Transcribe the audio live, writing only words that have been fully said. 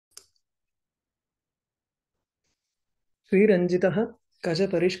श्रीरञ्जितः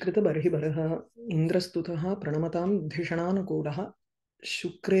कजपरिष्कृतबर्हिभरः इन्द्रस्तुतः प्रणमतां धिषणानुकूलः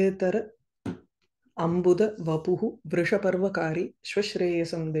शुक्रेतर अम्बुद वपुः वृषपर्वकारी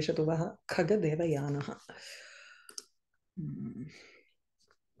श्वश्रेयसं दिशतु वः खगदेवयानः.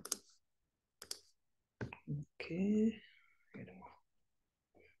 Okay.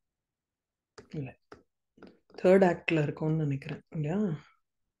 இல்லை தேர்ட் ஆக்ட்ல இருக்கும்னு நினைக்கிறேன் இல்லையா?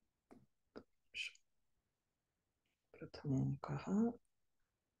 பிரதமோங்கः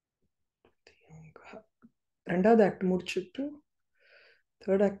ரெண்டாவது ஆக்ட் முடிச்சுட்டு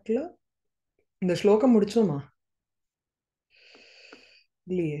தேர்ட் ஆக்ட்ல இந்த ஸ்லோகம் முடிச்சோமா?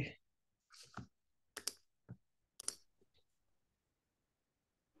 இல்லையே.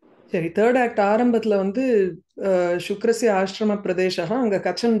 சரி, தேர்ட் ஆக்ட் ஆரம்பத்துல வந்து சுக்ரஸ்ய ஆசிரம பிரதேசா, அங்க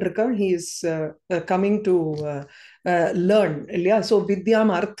கச்சன் இருக்கான். He is coming to learn இல்லையா? ஸோ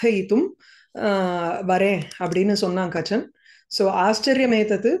வித்யாம் அர்த்தயித்தும் வரேன் அப்படின்னு சொன்னான் கச்சன். ஸோ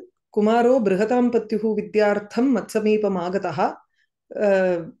ஆச்சரியமேதது குமாரோ பிருகதாம் பத்யுஹு வித்யார்த்தம் மத்சமீபம் ஆகதா.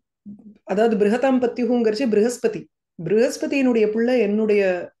 அதாவது பிருகதாம் பத்யுஹுங்கிறச்சு ப்ரஹஸ்பதியினுடைய பிள்ளை என்னுடைய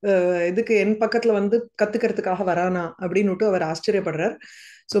இதுக்கு என் பக்கத்துல வந்து கத்துக்கிறதுக்காக வரானா அப்படின்னுட்டு அவர் ஆச்சரியப்படுறார்.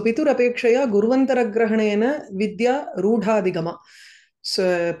 So Pitur Apekshaya Guruvantara Grahanena Vidya Rudhadigama. So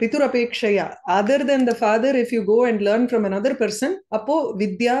Pitur Apekshaya, other than the father, if you go and learn from another person, Apo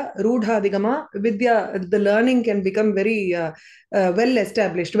Vidya Rudhadigama, Vidya, the learning can become very well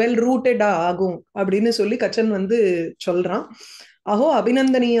established, well rooted agum. Abdine solli Kachan vandu solran. Aho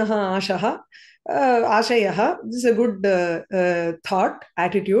Abhinandaniyaha Ashaha. Ashayaha, this is a good thought,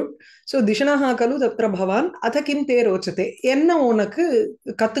 attitude. So Dishanaha kalu tatra bhavan atha kim te rochate. Enna onakku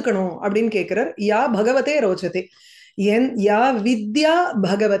kattukano அப்படினு கேக்குறார். யா பகவதே ரோச்சதே. யா வித்யா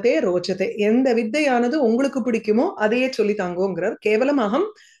பகவதே ரோச்சதே. எந்த வித்தையானது உங்களுக்கு பிடிக்குமோ அதையே சொல்லி தாங்கோங்கிறார். கேவலம் அகம்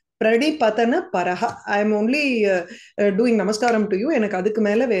பிரடிபதன பரஹ. ஐ எம் ஒன்லி டூயிங் நமஸ்காரம் டு யூ. எனக்கு அதுக்கு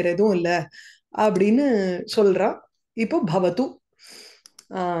மேல வேற எதுவும் இல்லை அப்படின்னு சொல்றா. இப்போ பவது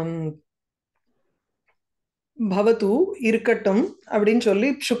பவத்து இருக்கட்டும் அப்படின்னு சொல்லி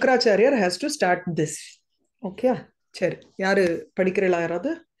Shukracharyar has to start this. Okay, சரி, யாரு படிக்கிறீங்களா?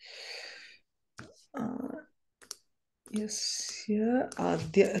 யாராவது?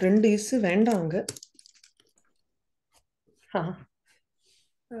 ஆத்ய ரெண்டு இஸ் வேண்டாங்க.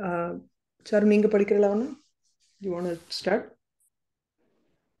 சார் நீங்க படிக்கிறீங்களா? ஒன்று யூ வாண்ட் டு ஸ்டார்ட்?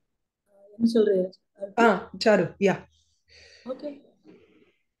 சொல்றேன். சாரு, யா. ஓகே.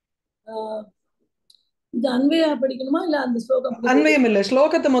 இது அன்வயா படிக்கணுமா இல்ல அந்த ஸ்லோகம்? அன்வயம் இல்ல,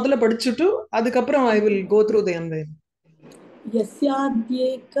 ஸ்லோகத்தை முதல்ல படிச்சுட்டு அதுக்கப்புறம் I will go through the அன்வயம்.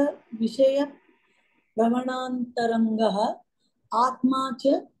 யஸ்யாத்யேக விஷய பிரவணாந்தரங்கः ஆத்மா ச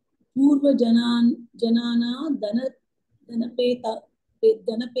பூர்வ ஜனானா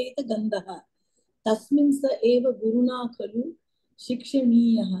தனபேத கந்தः தஸ்மின் ச ஏவ குருணா கலு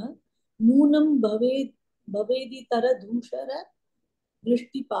சிக்ஷணீயः நூனம் பவேதிதர தூஷர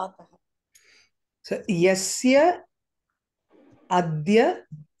திருஷ்டிபாதः. யஸ்ய அத்ய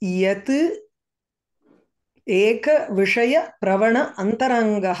யத் ஏக விஷய பிரவண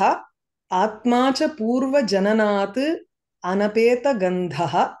அந்தரங்கः ஆத்மா ச பூர்வ ஜனனாத் அனபேத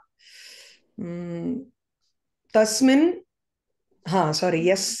கந்தः தஸ்மின் சாரி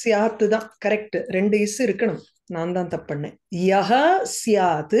யஸ்யாத் தான் கரெக்ட். ரெண்டு இஸ் இருக்கணும், நான் தான் தப்பு பண்ணேன். யஹ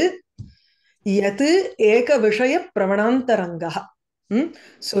ஸ்யாத் யத் ஏக விஷய பிரவணாந்தரங்கः.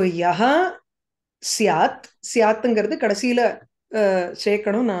 சோ யஹ சியாத், சியாத்துங்கிறது கடைசியில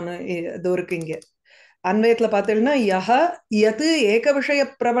சேர்க்கணும். நான் இதோ இருக்கு இங்க அன்வயத்துல பார்த்தேன்னா யஹ யத் ஏக விஷய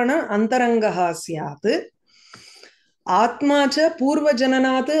பிரவண அந்தரங்கः சியாத் ஆத்மா ச பூர்வ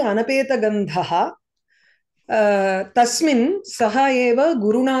ஜனனாத் அனபேத கந்தः தஸ்மின் சஹ ஏவ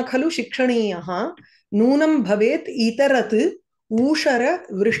குருணா கலு சிக்ஷணீயः நூனம் பவேத் இதரத் ஊஷர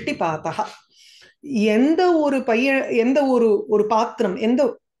விருஷ்டிபாதः. எந்த ஒரு பையன், எந்த ஒரு பாத்திரம், எந்த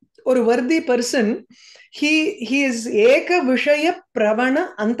ஒரு worthy person, he is eka vishaya pravana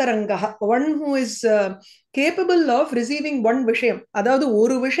antarangaha, one who is capable of receiving one விஷயம். அதாவது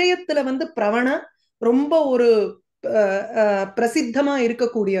ஒரு விஷயத்துல வந்து பிரவண ரொம்ப ஒரு பிரசித்தமா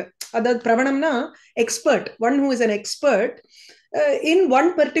இருக்கக்கூடிய, அதாவது பிரவணம்னா expert, one who is an expert in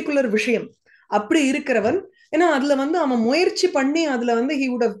one particular விஷயம். அப்படி இருக்கிறவன், ஏன்னா அதுல வந்து அவன் முயற்சி பண்ணி அதுல வந்து he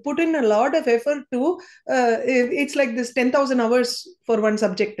would have put in a lot of effort to it's like this 10,000 hours for one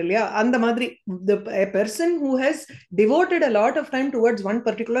subject இல்லையா? அந்த மாதிரி a person who has devoted a lot of time towards one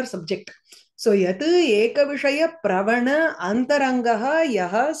particular subject. So yat eka vishaya pravana antarangaha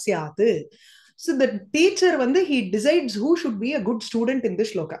yaha syat. So the teacher வந்து he decides who should be a good student in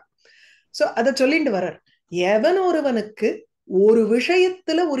this shloka. So அத சொல்லிட்டு வர்றார். எவன் ஒருவனுக்கு ஒரு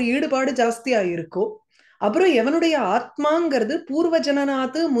விஷயத்துல ஒரு ஈடுபாடு ஜாஸ்தியா இருக்கோ அப்புறம் எவனுடைய ஆத்மாங்கிறது பூர்வ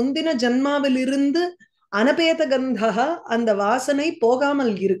ஜனநாத்து முந்தின ஜன்மாவிலிருந்து அனபேத கந்தா அந்த வாசனை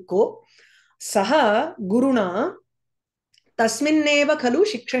போகாமல் இருக்கோ சஹா குருணா தஸ்மின்னேவ கலு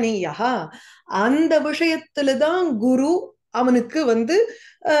சிக்ஷணீயா அந்த விஷயத்துலதான் குரு அவனுக்கு வந்து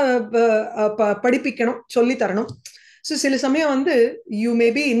படிப்பிக்கணும் சொல்லி தரணும். ஸோ சில சமயம் வந்து you may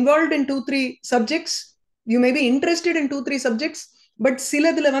be involve in 2-3 subjects, you may be interested in 2-3 subjects, but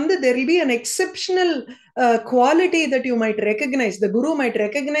சிலதுல வந்து there will be an exceptional quality that you might recognize. The guru might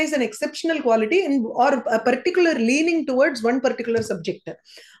recognize an exceptional quality in, or a particular leaning towards one particular subject.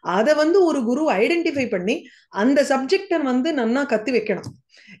 அதை வந்து ஒரு குரு identify பண்ணி அந்த சப்ஜெக்டை வந்து நன்னா கத்து வைக்கணும்.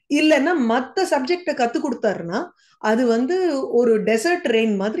 இல்லைன்னா மற்ற சப்ஜெக்டை கத்து கொடுத்தாருன்னா அது வந்து ஒரு டெசர்ட்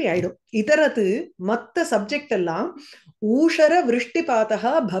ரெயின் மாதிரி ஆயிடும். இதரத்து மற்ற சப்ஜெக்ட் எல்லாம் ஊஷர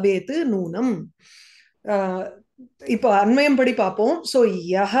விருஷ்டிபாதா பவேத்து நூனம். இப்போ அன்வயம் படி பார்ப்போம். சோ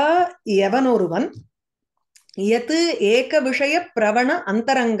யஹ எவனொருவன் யத் ஏக விஷய பிரவண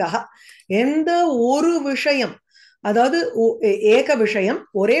அந்தரங்கா எந்த ஒரு விஷயம் அதாவது ஏக விஷயம்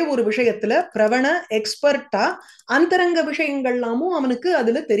ஒரே ஒரு விஷயத்துல பிரவண எக்ஸ்பர்ட்டா அந்தரங்க விஷயங்கள்லாமும் அவனுக்கு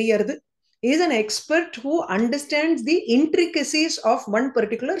அதுல தெரியறது. is an expert who understands the intricacies of one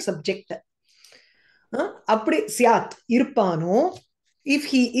particular subject. அப்படி சியாத் இருப்பானோ if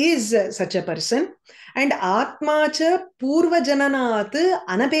he is such a person and atmacha purva jananaat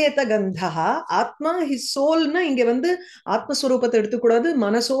anapeta gandha atma his soul na inge vandu atma swarupathai eduthukodadu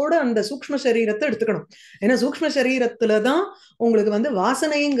manasoda and sukshma sharirathai eduthukkanum ena sukshma sharirathula dhaan ungalku vandu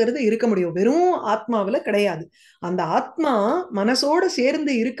vaasanaingiradhu irukka mudiyum verum atmavula kedaiyadu and atma manasoda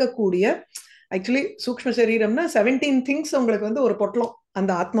சேர்ந்து இருக்கக்கூடிய actually சூக்ஷ்ம சரீரம்னா 17 things உங்களுக்கு வந்து ஒரு பொட்டலம்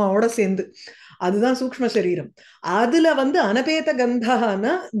அந்த ஆத்மாவோட சேர்ந்து அதுதான் சூக்ஷ்ம சரீரம். அதுல வந்து அனபேத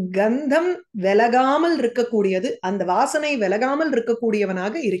கந்தான கந்தம் விலகாமல் இருக்கக்கூடியது, அந்த வாசனை விலகாமல்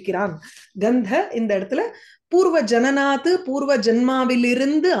இருக்கக்கூடியவனாக இருக்கிறான். கந்த இந்த இடத்துல பூர்வ ஜனநாத்து பூர்வ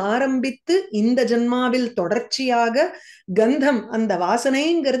ஜன்மாவிலிருந்து ஆரம்பித்து இந்த ஜன்மாவில் தொடர்ச்சியாக கந்தம் அந்த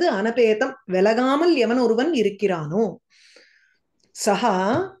வாசனைங்கிறது அனபேதம் விலகாமல் எவன் ஒருவன் இருக்கிறானோ சஹா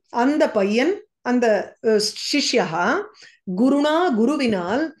அந்த பையன் அந்த சிஷ்யா குருணா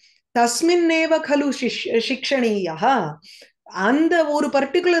குருவினால் தஸ்மின்னேவ கலு சிக்ஷணீயா அந்த ஒரு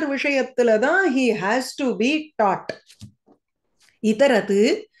particular விஷயத்துலதான் he has to be taught. இதரது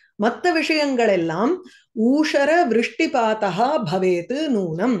மற்ற விஷயங்கள் எல்லாம் ஊஷர விருஷ்டிபாதா பவேத்து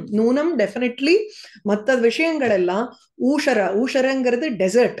நூனம். நூனம் டெஃபினெட்லி மற்ற விஷயங்கள் எல்லாம் ஊஷரங்கிறது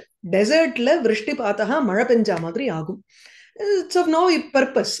டெசர்ட், டெசர்ட்ல விருஷ்டிபாதா மழை பெஞ்சா மாதிரி ஆகும். It's of no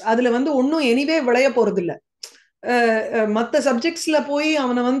purpose. அதுல வந்து ஒன்னும் எனிவே விளைய போறது இல்ல. மற்ற சப்ஜெக்ட்ஸ்ல போய்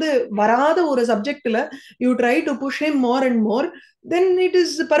அவனை வந்து வராத ஒரு சப்ஜெக்ட்ல you try to push him more and more, then it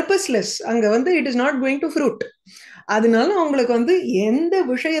is purposeless. அங்க வந்து it is not going to fruit. அதனால அவங்களுக்கு வந்து எந்த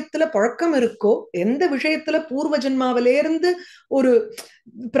விஷயத்துல பழக்கம் இருக்கோ, எந்த விஷயத்துல பூர்வ ஜென்மாவிலேருந்து ஒரு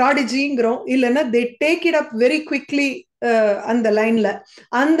ப்ராடிஜிங்கிறோம் இல்லைன்னா they take it up very quickly அந்த லைன்ல,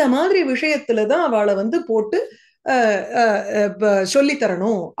 அந்த மாதிரி விஷயத்துலதான் அவளை வந்து போட்டு சொல்லி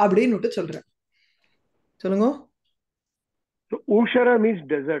தரணும் அப்படின்னு சொல்றேன். சொல்லுங்க. ஊஷரா means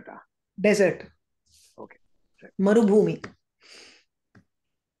dessert. Dessert, okay, மறுபூமி.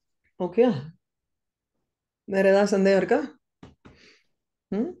 Okay, வேற ஏதாவது சந்தேகம் இருக்கா?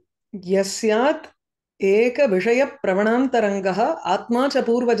 யஸ்யாத் ஏக விஷய பிரவணாந்தரங்கः ஆத்மா ச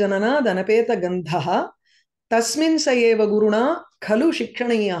பூர்வ ஜனனாத் அனபேத கந்தः தஸ்மின் ச ஏவ குருணா கலு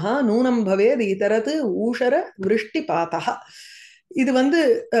சிக்ஷணீயः நூனம் பவேத் இதரத் ஊஷர விருஷ்டிபாதः. இது வந்து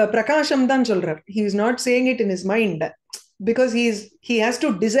பிரகாஷம் தான் சொல்றார். he is not saying it in his mind because he has to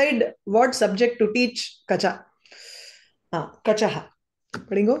decide what subject to teach kacha. kachaha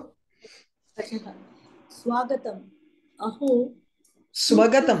padingo. kachaha swagatam aho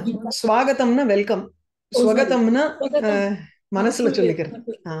swagatam. swagatamna welcome, swagatamna manasula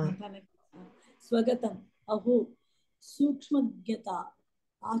sollikkiradhu. swagatam aho sukshmagyata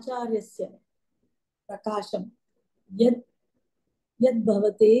acharyasya prakasham यद्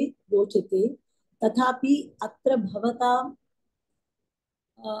भवते रोचते तथापि अत्र भवताम्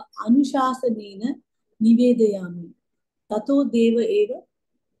अनुशासनेन निवेदयामि ततो देव एव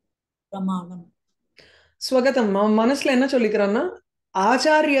प्रमाणम्. ஸ்வகதம் மனசுல என்ன சொல்லிக்கிறான்னா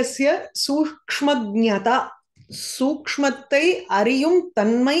ஆச்சாரியஸ்ய சூக்ஷ்மஜ்ஞதா, சூக்ஷ்மத்தை அறியும்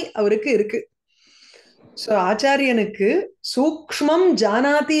தன்மை அவருக்கு இருக்கு. சோ ஆச்சாரியனுக்கு சூக்ஷ்மம்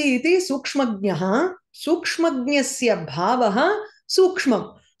ஜானாதி இது சூக்ஷ்மஜ்ஞா, சூக்ஷ்மஜ்ஞஸ்ய பாவஹ சூக்ஷ்மம்.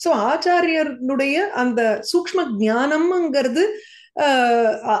 சோ ஆச்சாரியனுடைய அந்த சூக்ஷ்ம ஞானம்ங்கிறது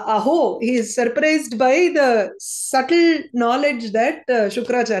அஹோ he is surprised by the subtle knowledge that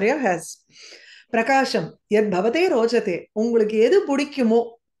Shukracharya has. பிரகாஷம் யத் பவதே ரோச்சதே, உங்களுக்கு எது பிடிக்குமோ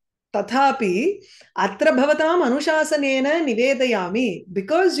तथापि अत्र भवताम् अनुशासनेन निवेदयामि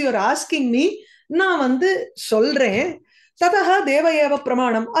because you are asking me நான் வந்து சொல்றேன் ततः देव एव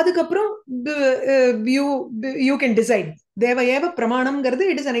प्रमाणम அதுக்கப்புறம் you can decide தேவ ஏவ பிரமாணம்ங்கிறது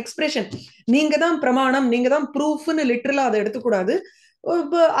இட் இஸ் an expression நீங்க தான் பிரமாணம் நீங்க தான் ப்ரூஃப்னு லிட்டரலா அதை எடுத்துக்கூடாது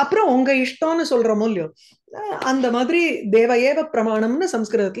அப்புறம் உங்க இஷ்டம்னு சொல்றோமோ இல்லையோ அந்த மாதிரி தேவ ஏவ பிரமாணம்னு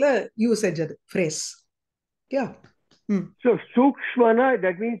சம்ஸ்கிருதத்துல யூசேஜ் அது phrase yeah So Sukshmana,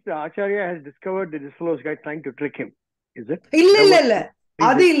 that means the Acharya has discovered that this fellow is trying to trick him, is it? இல்ல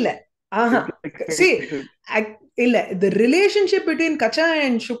அது இல்ல see இல்ல the relationship between Kacha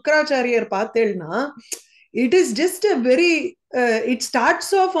and Shukracharya பார்த்தேன்னா it is just a very it starts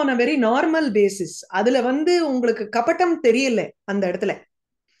off on a very normal basis அதுல வந்து உங்களுக்கு கபட்டம் தெரியல அந்த இடத்துல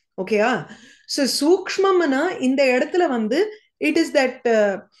ஓகேயா so சூக்ஷ்மம்னா இந்த இடத்துல வந்து it is that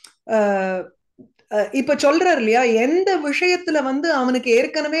இப்ப சொல்றார் இல்லையா எந்த விஷயத்துல வந்து அவனுக்கு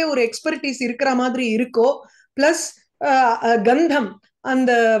ஏற்கனவே ஒரு எக்ஸ்பர்டீஸ் இருக்கிற மாதிரி இருக்கோ பிளஸ் கந்தம்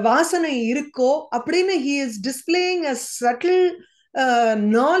அந்த வாசனை இருக்கோ அப்படின்னு he is displaying a subtle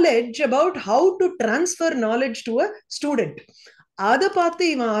knowledge about how to transfer knowledge to a student அத பார்த்து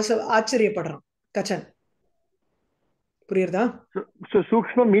இவன் ஆச்சரியப்படுறான் கச்சன் புரியுறதா so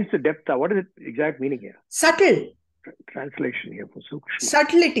Sukshma means the depth. What is it exact meaning here? Subtle Translation here for Sukshma.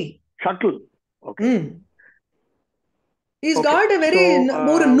 Subtlety. Subtle. Okay. He's got a very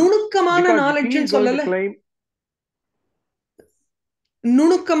ஒரு நுணுக்கமான knowledge ன்னு சொல்லல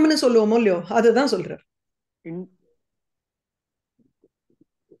நுணுக்கம்னு சொல்லுவோமோ இல்லையோ அதுதான் சொல்றார்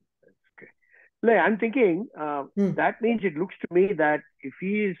No, I'm thinking that means it looks to me that if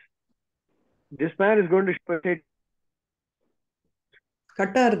this man is going to speculate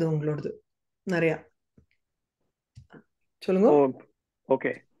கட்டா இருக்கு உங்களோடது நிறைய சொல்லுங்க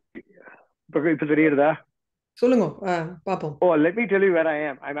okay இப்ப தெரியுதா சொல்லுங்க பாப்போம் oh let me tell you where I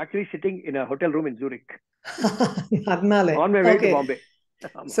am. I'm actually sitting in a hotel room in Zurich adnale on my way to Bombay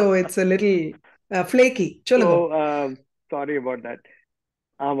so it's a little flaky சொல்லுங்க so sorry about that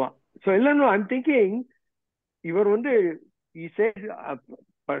ஆமா so no I'm thinking இவர் வந்து he says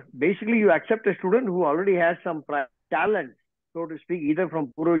basically you accept a student who already has some talent so to speak either from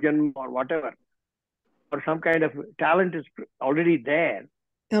Purva Janma or whatever or some kind of talent is already there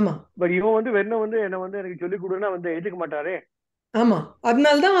ஆமா but இவன் வந்து என்ன வந்து எனக்கு சொல்லி கொடுனா வந்து ஏத்துக்க மாட்டாரே ஆமா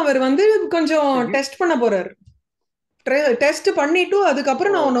அதனால தான் அவர் வந்து கொஞ்சம் டெஸ்ட் பண்ண போறார் டெஸ்ட் பண்ணிட்டு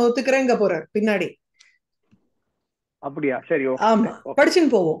அதுக்கப்புறம் நான் உன்னை ஒத்துக்கிறேங்க போறார் பின்னாடி அப்படியா சரி ஓகே ஆமா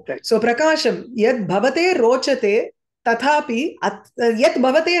படிச்சுன்னு போவோம் சோ பிரகாஷம் யத் பவதே ரோச்சதே ததாபி யத்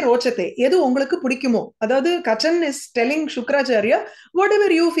பவதே ரோச்சதே எது உங்களுக்கு பிடிக்குமோ அதாவது கச்சன் is telling சுக்ராச்சாரியா what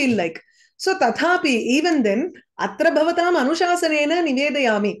ever you feel like so tathapi even then atra bhavatam anushasanena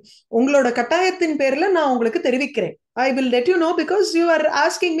nivedayami உங்களோட கட்டாயத்தின் பேர்ல நான் உங்களுக்கு தெரிவிக்கிறேன் I will let you know because you are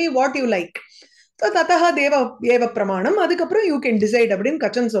asking me what you like so tataha deva eva pramanam அதுக்கப்புறம் you can decide அப்படின்னு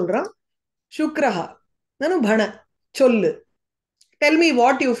கச்சன் சொல்றான் சுக்ரஹா நனு பண சொல்லு tell me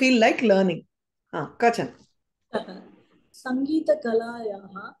what you feel like learning கச்சன் संगीत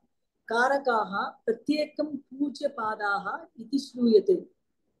कलायाः कारकाः प्रत्येकं पूज्यपादाः इति श्रूयते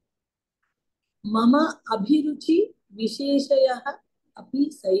मम अभिरुचि विशेषयः अपि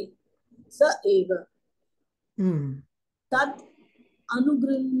स एव तत्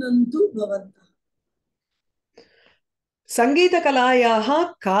अनुगृह्णन्तु भवन्तः सङ्गीतकलायाः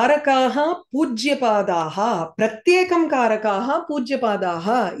कारकाः पूज्यपादाः प्रत्येकं कारकाः पूज्यपादाः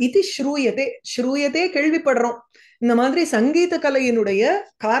इति श्रूयते கேள்விப்படுறோம் இந்த மாதிரி சங்கீத கலையினுடைய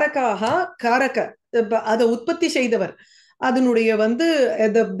காரகாக காரக அதை உற்பத்தி செய்தவர் அதனுடைய வந்து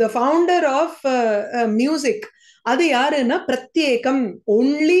the founder of music அது யாருன்னா பிரத்யேகம்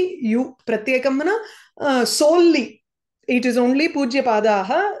only you பிரத்யேகம்னா solely it is only பூஜ்ய பாதாக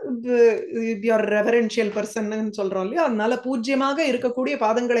your reverential person ன்னு சொல்றோம் இல்லையா அதனால பூஜ்யமாக இருக்கக்கூடிய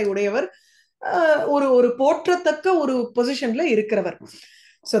பாதங்களை உடையவர் ஒரு போற்றத்தக்க ஒரு பொசிஷன்ல இருக்கிறவர்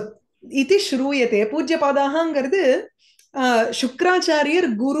சோ இது ஸ்ரூயதே பூஜ்ய பாதாகங்கிறது சுக்ராச்சாரியர்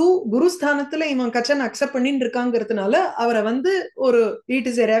குருஸ்தானத்துல இவன் கச்சன் அக்செப்ட் பண்ணிட்டு இருக்காங்கிறதுனால அவரை வந்து ஒரு it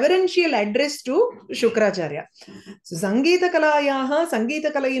is a reverential address to சுக்ராச்சாரியா சங்கீத கலாயாக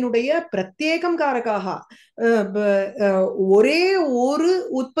சங்கீத கலையினுடைய பிரத்யேகம் காரகாக ஒரே ஒரு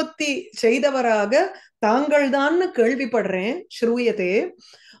உற்பத்தி செய்தவராக தாங்கள் தான் கேள்விப்படுறேன் ஸ்ரூயதே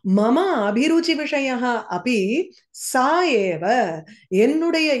மம அபிருச்சி விஷயः அபி சா ஏவ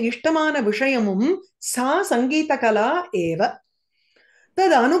என்னுடைய இஷ்டமான விஷயமும் சா சங்கீத கலா ஏவ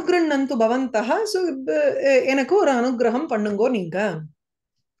தது அனுகிரஹந்து பவந்தः எனக்கு ஒரு அனுகிரகம் பண்ணுங்கோ நீங்க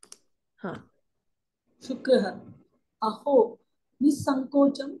शुक्रः अहो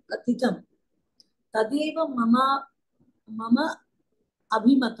निसंकोचं कथितं तदेव मम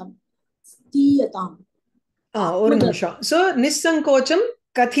அபிமதம் ஸ்தீயதாம் ஒரு நிமிஷம். சோ நிசங்கோச்சம்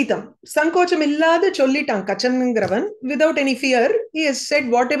கதிதம், சங்கோச்சம் இல்லாத சொல்லிட்டான் கச்சன்ங்கிறவன். Without any fear he has said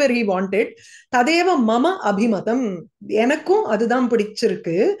whatever he wanted. ததேவ மம அபிமதம், எனக்கும் அதுதான்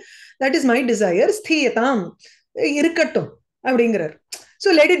பிடிச்சிருக்கு. that is my desire. ஸ்தீயதாம், இருக்கட்டும் அப்படிங்கிறார். so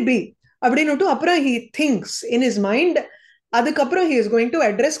let it be அப்படின்னுட்டு அப்புறம் he thinks in his mind. அதுக்கப்புறம் he is going to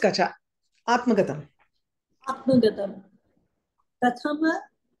address கச்சா. ஆத்மகதம். ஆத்மகதம்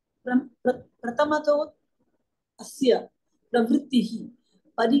பிரதமதோ அஸ்ய பிரவೃತ್ತಿஹி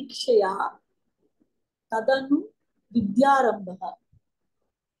பரீட்சையா ததனு வித்யாரம்பः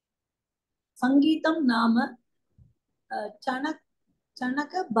சங்கீதம் நாம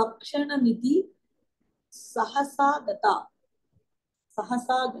சனக பக்ஷணமிதி சஹசாகதா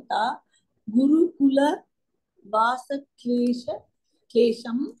குருகுல வாசக்லேஷம்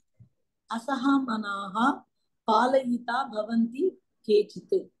அசஹமனாः பாலயிதா பவந்தி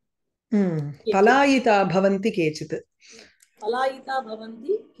கேச்சித். பலாயிதா பவந்தி கேச்சித்.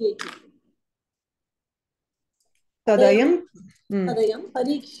 ததயம்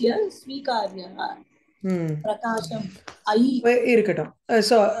பரீக்ஷ்ய ஸ்வீகார்யः பிரகாசம் ஐ. இருக்கட்டும்.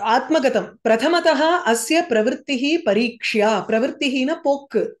 சோ ஆத்மகதம் பிரதமதः அஸ்ய பிரவೃತ್ತಿஹி பரீக்ஷ்யா. பிரவೃತ್ತಿஹின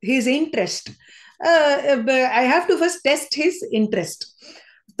போக்கு, his interest. I have to first test his interest.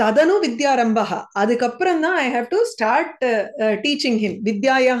 ததனு வித்யாரம்பः, அதுக்கப்புறம் தான் I have to start teaching him.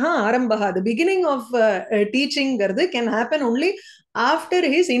 வித்யாயः ஆரம்பः, the beginning of teaching can happen only after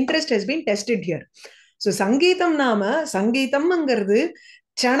his interest has been tested here. so சங்கீதம் நாம, சங்கீதம்ங்கிறது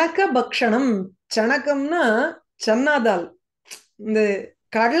சணக்க பக்ஷணம். சணக்கம்னா சன்னாதால், இந்த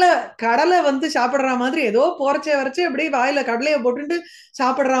கடலை சாப்பிடுற மாதிரி, ஏதோ போறச்சே வரைச்சே அப்படியே வாயில கடலைய போட்டுட்டு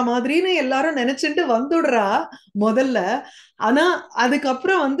சாப்பிடுற மாதிரின்னு எல்லாரும் நினைச்சுட்டு வந்துடுறா முதல்ல. ஆனா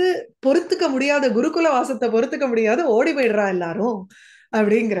அதுக்கப்புறம் பொறுத்துக்க முடியாத, குருகுல வாசத்தை பொறுத்துக்க முடியாத ஓடி போயிடுறா எல்லாரும்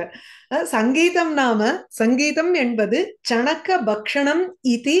அப்படிங்கிற. சங்கீதம் நாம, சங்கீதம் என்பது சணக்க பக்ஷணம்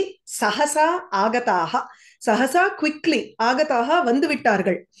இதி சஹசா ஆகதாக. சஹசா குவிக்லி ஆகதாக வந்து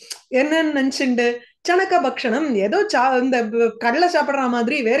விட்டார்கள். என்னன்னு நினைச்சுண்டு சணக்க பக்ஷணம், ஏதோ இந்த கடலை சாப்பிடுற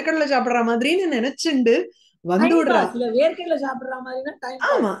மாதிரி, வேர்க்கடலை சாப்பிடுற மாதிரின்னு நினைச்சுண்டு வந்து விடுறா. வேர்க்கடலை சாப்பிடுற மாதிரி.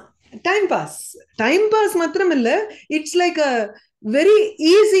 ஆமா, டைம் பாஸ். டைம் பாஸ் மாத்திரம் இல்ல, it's like a very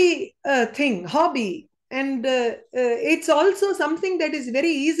easy thing, hobby. and it's also something that is very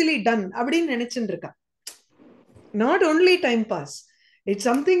easily done அப்படின்னு நினைச்சுட்டு இருக்கா. not only time pass, it's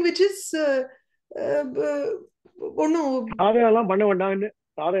something which is ஒன்னும் அதெல்லாம் பண்ண வேண்டாம்,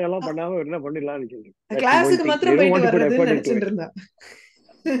 அதெல்லாம் பண்ணாம என்ன பண்ணிடலாம்னு சொல்லி கிளாஸுக்கு மாத்திரம் போயிட்டு வர்றதுன்னு நினைச்சுட்டு இருந்தா.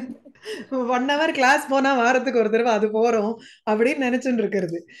 1 hour கிளாஸ் போனா வாரத்துக்கு ஒரு தடவை அது போறோம் அப்படின்னு நினைச்சுட்டு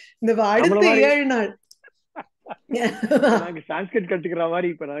இருக்கிறது. இந்த அடுத்த 7 நாள் நாங்க சான்ஸ்கிரிட் கத்துக்கிற மாதிரி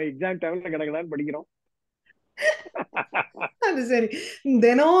இப்ப நான் எக்ஸாம் டைம்ல கிடக்கலான்னு படிக்கிறோம். அது சரி,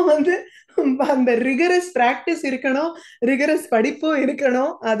 தினம் அந்த ரிகரஸ் பிராக்டிஸ் இருக்கணும், ரிகரஸ் படிப்பும்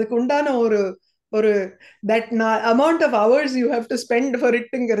இருக்கணும். அதுக்கு உண்டான ஒரு that amount of hours you have to spend for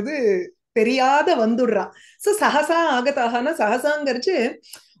itங்கிறது தெரியாத வந்துடுறா. சோ சஹசா ஆகதாகனா, சஹசாங்கிறச்சு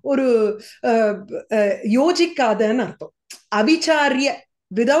ஒரு யோசிக்காதன்னு அர்த்தம். அவிச்சாரிய,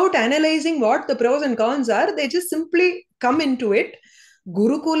 without analyzing what the pros and cons are, they just simply come into it.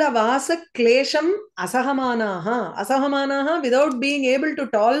 gurukula vasa klesham asahamaanaha, asahamaanaha without being able to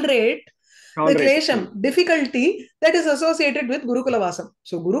tolerate the klesham, difficulty that is associated with gurukula vasam.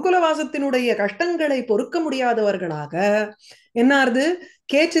 so gurukula vasatinudaiya கஷ்டங்களை பொறுக்க முடியாதவர்களாக என்னார்து,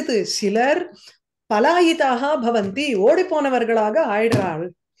 கேச்சித்து சிலர் பலாயிதாக பவந்தி, ஓடி போனவர்களாக ஆயிடுறாள்.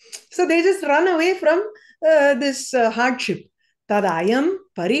 so they just run away from this hardship. ததயம்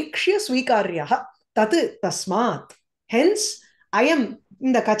பரீக்ஷ்ய ஸ்வீகார்யः, தத் தஸ்மாத், hence ayam,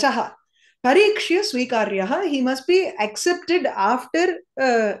 இந்த கச்சஹ பரீக்ஷ்ய ஸ்வீகார்யः, he must be accepted after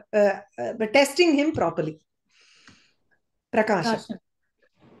testing him properly. பிரகாஷம்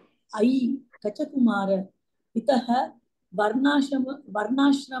ஐ கச்சகுமார இத்தஹ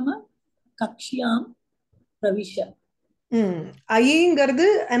வர்ணாசிரம கக்ஷ்யாம் பிரவிஷ. ஐங்கிறது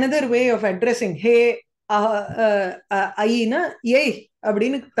another way of addressing. ஹே ஐனா ஏய்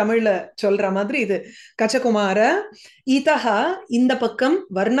அப்படின்னு தமிழ்ல சொல்ற மாதிரி இது கச்சகுமார. இதஹா, இந்த பக்கம்,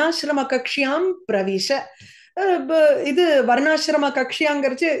 வர்ணாசிரம கக்ஷ்யாம் பிரவிஷ. இது வர்ணாசிரம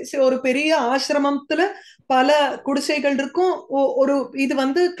கக்ஷியாங்கிறச்சு ஒரு பெரிய ஆசிரமத்துல பல குடிசைகள் இருக்கும். ஒரு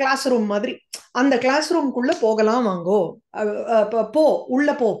இது கிளாஸ் ரூம் மாதிரி. அந்த கிளாஸ் ரூம்குள்ள போகலாம், வாங்கோ, போ, உள்ள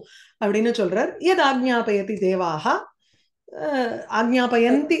போ அப்படின்னு சொல்றார். எது ஆக்ஞாபயதி தேவாக,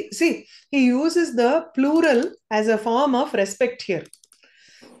 ஆக்ஞாபயந்தி. see, he uses the plural as a form of respect here.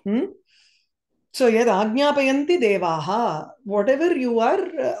 so yad agnapayanti devaha, whatever you are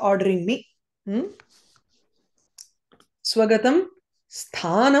ordering me. swagatam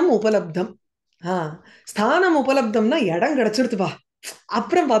ஸ்தானம் உபலப்தம். ஸ்தானம் உபலப்தம்னா இடம் கிடைச்சிருத்துப்பா,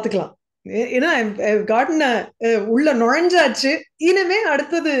 அப்புறம் பாத்துக்கலாம். ஏன்னா காட்டன் உள்ள நுழைஞ்சாச்சு, இனிமே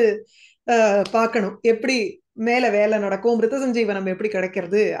அடுத்தது பார்க்கணும் எப்படி மேல வேலை நடக்கும், மிருத சஞ்சீவனம் எப்படி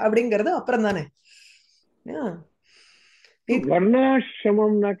கிடைக்கிறது அப்படிங்கறது அப்புறம் தானே.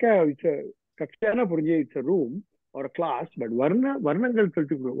 வர்ணாசிரமம்னாக்கா கக்ஷானா புரிஞ்சு it's a room or a class, but வர்ணங்கள்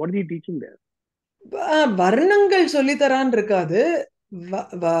சொல்லிட்டு what are you teaching there? வர்ணங்கள் சொல்லித்தரான் இருக்காது.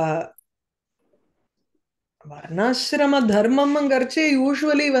 வர்ணாசிரம தர்மம்ங்கிறச்சு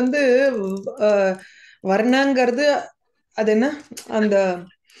யூஸ்வலி வந்து வர்ணங்கிறது அது என்ன, அந்த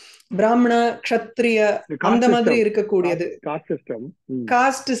பிராமண க்ஷத்ரிய அந்த மாதிரி இருக்கக்கூடியது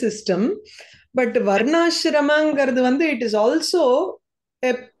காஸ்ட் சிஸ்டம். பட் வர்ணாசிரமங்கிறது வந்து இட் இஸ் ஆல்சோ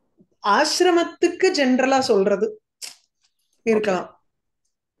ஆசிரமத்துக்கு ஜெனரலா சொல்றது இருக்கலாம்.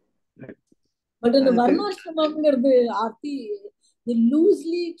 பட் இந்த வர்ணாசிரமம்ங்கிறது Aarthi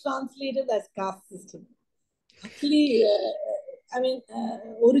loosely translated as caste system. Actually, I mean,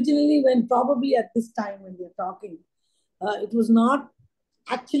 originally when probably at this time when we are talking, it was not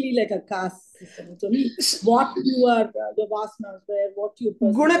actually like a caste system. It's only what you are, the vasanas were, what you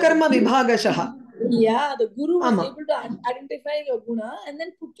guna karma vibhagashaha. Yeah, the guru was able to identify your guna and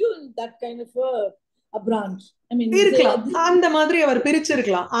then put you in that kind of a branch. I mean, இருக்கலாம், அந்த மாதிரி அவர்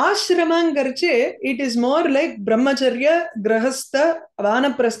பிரிச்சிருக்கலாம். ஆசிரமங்கிறச்சு it is more like பிரம்மச்சரிய, கிரகஸ்த,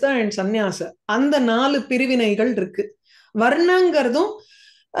 வானப்பிரஸ்த and சந்நியாச, அந்த 4 பிரிவினைகள் இருக்கு. வர்ணங்கிறதும்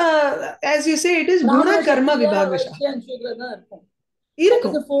as you say it is குண கர்ம விபாகஷா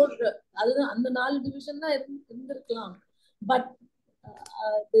இருக்கும். அதுதான் அந்த 4 டிவிஷன் தான் இருந்திருக்கலாம். But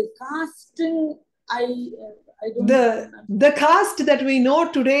the casting I don't the caste that we know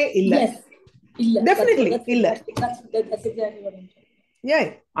today illa. Yes. Definitely illa. That's exactly what I'm saying. Yeah,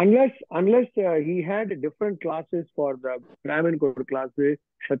 unless he had different classes for the Brahmin class,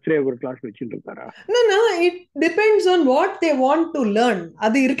 Kshatriya class vechindukara. No, it depends on what they want to learn.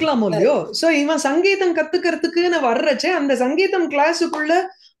 அது இருக்கலாம் இல்லையோ. So இவன் சங்கீதம் கத்துக்கிறதுக்குன்னு வர்றச்சே அந்த சங்கீதம் கிளாஸுக்குள்ள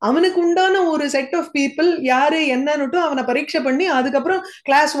அவனுக்கு உண்டான ஒரு செட் ஆஃப் பீப்புள் யாரு என்னன்னுட்டு அவனை பரீட்சை பண்ணி அதுக்கப்புறம்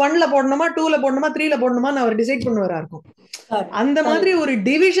கிளாஸ் 1ல போடணுமா, 2ல போடணுமா, 3ல போடணுமான்னு அவர் டிசைட் பண்ணுவாரா இருக்கும். அந்த மாதிரி ஒரு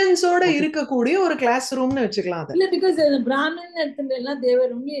டிவிஷன்ஸோட இருக்கக்கூடிய ஒரு கிளாஸ் ரூம்னு வச்சுக்கலாம். இல்ல, because the Brahmin எல்லாம் they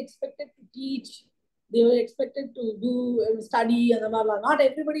were only expected to teach, they were expected to do study and all. Not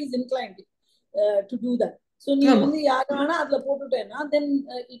everybody is inclined to do that. So நீ வந்து யாரானா அதுல போட்டுட்டேன்னா then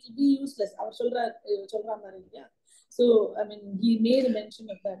it will be useless. அவர் சொல்ற மாதிரி இல்லையா. So I mean he made a mention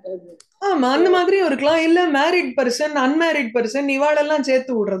of that earlier. அந்த மாதிரியும் இருக்கலாம். இல்ல மேரிட் பர்சன், அன்மேரிட் பர்சன் இவாளெல்லாம்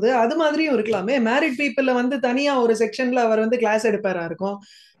சேர்த்து விடுறது அது மாதிரியும் இருக்கலாமே. மேரிட் பீப்புள வந்து தனியா ஒரு செக்ஷன்ல அவர் வந்து கிளாஸ் எடுப்பாரா இருக்கும்.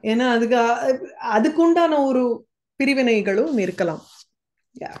 ஏன்னா அதுக்குண்டான ஒரு பிரிவினைகளும் இருக்கலாம்.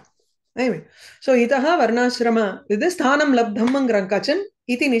 சோ இதஹ வர்ணாசிரம இது ஸ்தானம் லப்தம்ங்கற கச்சன்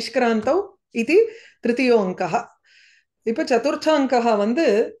இதி நிஷ்கிராந்தௌ இதி திருத்தியோ அங்கஹ. இப்ப சதுர்த்த அங்கஹ வந்து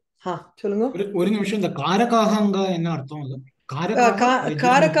சொல்லுங்க. ஒரு நிமிஷம், இந்த காரகாஹங்க என்ன அர்த்தம்?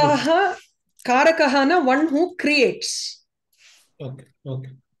 காரகாஹனா one who creates. Okay okay.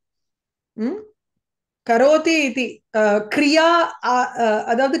 கரோதி இதி கிரியா,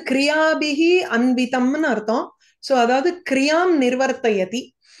 அதாவது கிரியாபிஹி அன்விதம்னு அர்த்தம். சோ அதாவது கிரியாம் நிர்வர்த்தயதி,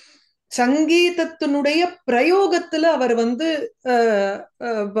 சங்கீதத்தினுடைய பிரயோகத்துல அவர் வந்து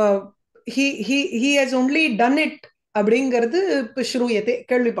he has only done it அப்படிங்கிறது ஸ்ரூயத்தை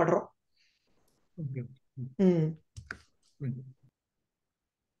கேள்விப்படுறோம்.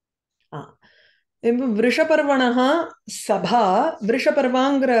 விருஷபர்வணா சபா,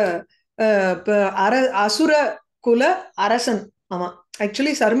 விருஷபர்வாங்கிற அசுர குல அரசன். ஆமா,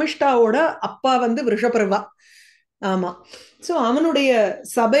 ஆக்சுவலி சர்மிஷ்டாவோட அப்பா வந்து விருஷபர்வா. ஆமா, சோ அவனுடைய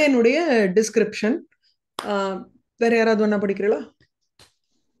சபையினுடைய டிஸ்கிரிப்ஷன். வேற யாராவது ஒண்ணா படிக்கிறீங்களா?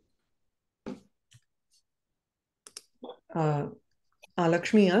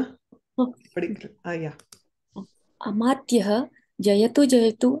 லக்ஷ்மியா படிக்கிறேன். ஐயா. அமாத்யः ஜயது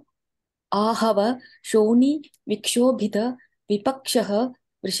ஜயது ஆஹவ ஷோனி விக்ஷோபித விபக்ஷः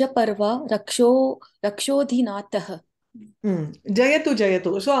ரிஷபர்வா ரக்ஷோதிநாதः. ஜயது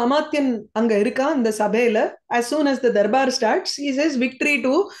ஜயது. சோ அமாத்யன் அங்க இருக்கா அந்த சபையில. as soon as the darbar starts he says victory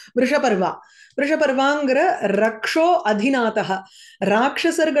to விருஷபர்வா. விருஷபர்வாங்கிற ரக்ஷோ அதிநாதः,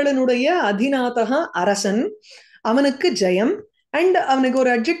 ராட்சசர்களுடைய அதிநாதः அரசன், அவனுக்கு ஜெயம். அண்ட் அவனுக்கு ஒரு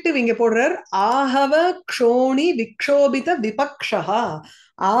அட்ஜெக்டிவ் இங்க போடுறார், ஆஹவ க்ஷோணி விக்ஷோபித விபக்ஷா.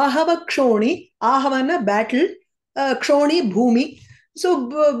 ஆஹவ க்ஷோணி, ஆஹவன பேட்டில், க்ஷோணி பூமி. சோ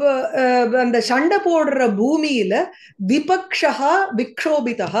அந்த சண்டை போடுற பூமியில விபக்ஷா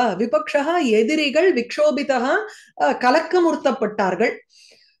விக்ஷோபிதா, விபக்ஷா எதிரிகள், விக்ஷோபிதா கலக்கமுறுத்தப்பட்டார்கள்.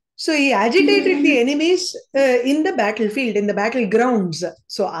 So he agitated the enemies in the battlefield, in the battlegrounds.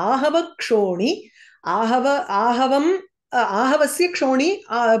 So ahava kshoni, ahavam ahavasya kshoni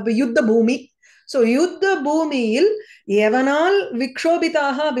yuddha bhumi. So yuddha bhumiyil evanal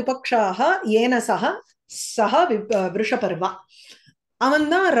vikshobitaha vipakshaaha yena saha vrishaparva. அவன்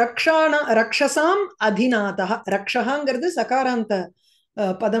தான் ரக்ஷசாம் அதிநாதா. ரக்ஷகாங்கிறது சகாராந்த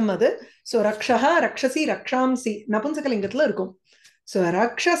பதம் அது. ஸோ ரக்ஷா ரக்ஷசி ரக்ஷாம்சி நபும்சகலிங்கத்துல இருக்கும். ஸோ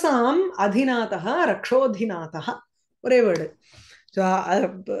ரக்ஷசாம் அதிநாதா ரக்ஷோதிநாதா ஒரே வேர்டு.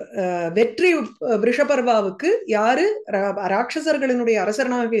 வெற்றி விஷபர்வாவுக்கு யாரு ராட்சசர்களினுடைய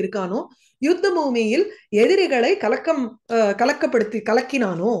அரசனாக இருக்கானோ, யுத்த பூமியில் எதிரிகளை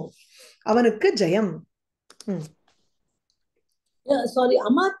கலக்கினானோ அவனுக்கு ஜெயம். சாரி,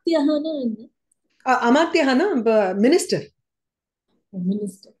 அமாத்யஹனா என்ன? அமாத்யஹனா மினிஸ்டர்.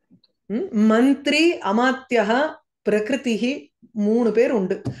 மினிஸ்டர். மந்திரி, அமாத்யஹ, பிரகிருதிஹி 3 பேர்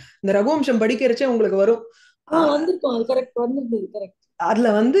உண்டு. இந்த ரகுவம்சம் படிக்கிறச்சே உங்களுக்கு வரும். அதுல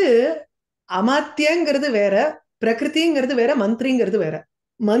அமாத்தியங்கிறது வேற, பிரகிருதிங்கிறது வேற, மந்திரிங்கிறது வேற.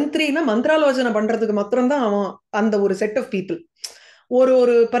 மந்திரினா மந்திராலோசனை பண்றதுக்கு மாத்திரம்தான் அவன் அந்த ஒரு செட் ஆஃப் பீப்புள்.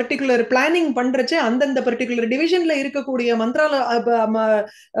 ஒரு பர்டிகுலர் பிளானிங் பண்றச்சே அந்தந்த பர்டிகுலர் டிவிஷன்ல இருக்கக்கூடிய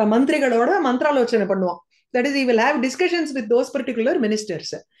மந்திரிகளோட மந்திராலோசனை பண்ணுவான். That is, he will have discussions with those particular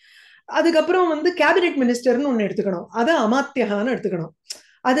ministers. அதுக்கப்புறம் கேபினெட் மினிஸ்டர்னு ஒன்னு எடுத்துக்கணும், அதை அமாத்தியகான்னு எடுத்துக்கணும்.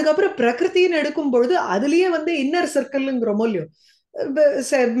 அதுக்கப்புறம் பிரகிருத்தின்னு எடுக்கும் பொழுது அதுலயே இன்னர் சர்க்கிள்ங்கிறோமோ இல்லையோ,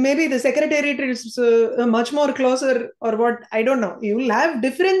 maybe the secretariat is much more closer or what, I don't know. You will have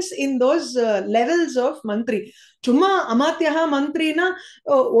difference in those levels of mantri. சும்மா அமாத்தியகா மந்திரினா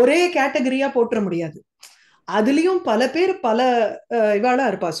ஒரே கேட்டகரியா போட்டுற முடியாது. அதுலயும் பல பேர் பல இவாளா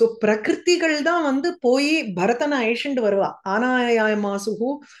இருப்பா. சோ பிரகிருதிகள் தான் போய் பரதனை அழிச்சுட்டு வருவா. ஆனாயாயமாசுகு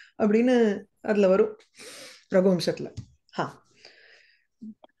அப்படின்னு அதுல வரும் ரகுவம்சத்துல.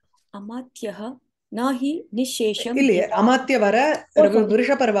 அமாத்யஹ நாஹி நிசேஷம். இல்லையே, அமாத்தியவர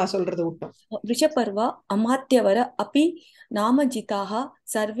விருஷபர்வா சொல்றது விட்டோம். விருஷபர்வா அமாத்தியவர அப்பி நாமஜிதாஹ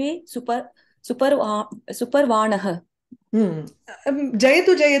சர்வே சுபர்வாணஹ.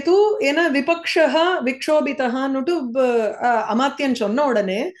 ஜெயது ஜெயது என விபக்ஷஹ விக்ஷோபிதஹான்னுட்டு அமாத்தியன் சொன்ன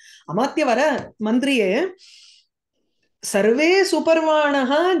உடனே அமாத்தியவர மந்திரியே சர்வே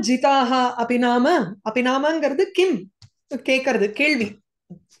சுபர்வாணஹ ஜிதாஹ அபிநாமங்கிறது கிம் கேட்கறது கேள்வி.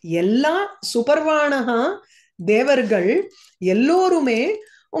 எல்லா சுபர்வாணஹா தேவர்கள் எல்லோருமே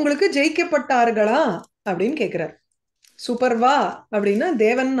உங்களுக்கு ஜெயிக்கப்பட்டார்களா அப்படின்னு கேட்கிறார். சுபர்வா அப்படின்னா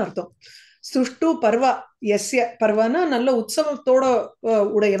தேவன் அர்த்தம். சுஷ்டு பர்வா, எஸ்ய பர்வானா நல்ல உற்சவத்தோட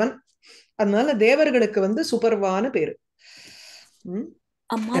உடையவன். அதனால தேவர்களுக்கு சுபர்வான்னு பேரு.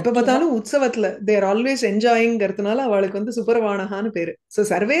 எப்ப பார்த்தாலும் உற்சவத்துல தேர் ஆல்வேஸ் என்ஜாயிங்கிறதுனால அவளுக்கு சுபர்வாணஹான்னு பேரு. So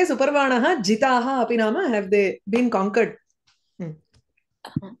survey சுபர்வாணஹா ஜிதாஹா அபிநாம have they been conquered.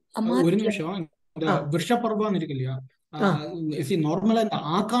 ஒரு நிமிஷம், இந்த விருஷபர்வான்னு இருக்கு இல்லையா, நார்மலா இந்த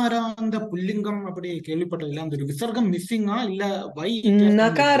ஆகாராந்த புல்லிங்கம் அப்படி கேள்விப்பட்டதில்ல, அந்த விசர்க்கம் மிஸ்ஸிங்கா இல்ல வை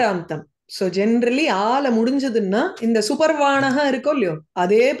நகாராந்தம். சோ ஜெனரலி ஆல முடிஞ்சதுன்னா இந்த சுபர்வாணஹா இருக்கோ இல்லையோ,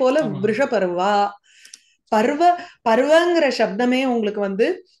 அதே போல விருஷபர்வா. பர்வங்கிற சப்தமே உங்களுக்கு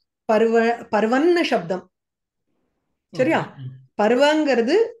பர்வன்னு சப்தம். சரியா?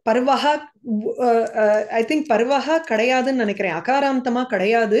 பர்வங்கிறது பர்வஹா, ஐ திங்க் பர்வஹா கிடையாதுன்னு நினைக்கிறேன், அகாராந்தமா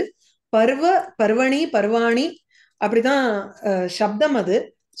கிடையாது. பர்வணி பர்வாணி அப்படிதான் சப்தம் அது.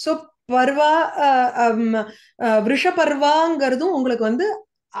 சோ பர்வா விருஷபர்வாங்கிறதும் உங்களுக்கு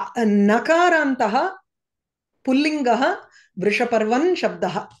நகாராந்தஹா புல்லிங்கஹ விருஷபர்வன்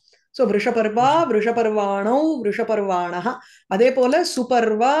சப்தஹ. சோ விருஷபர்வா விருஷபர்வாணௌ விருஷபர்வாணஹ. அதே போல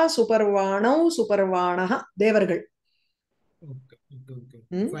சுபர்வா சுபர்வாணௌ சுபர்வாணஹ தேவர்கள்.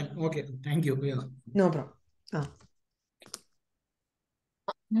 Okay, thank you. No problem.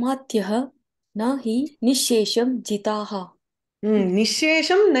 அமாத்யஹ நாஹி நிசேஷம் ஜிதாஹ.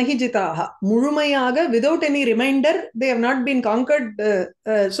 நிசேஷம் நஹி ஜிதாஹ, முழுமையாக without any reminder they have not been conquered.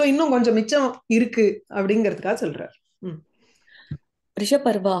 So இன்னும் கொஞ்சம் மிச்சம் இருக்கு அப்படிங்கிறதுக்காக சொல்றார்.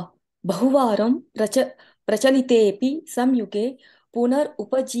 ரிஷபர்வா பகுவாரம் பிரச்சலிதேபி சம்யுகே புனர்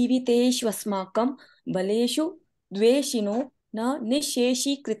உபஜீவிதேஷ்வஸ்மாகம் பலேஷு द्वेषिनो न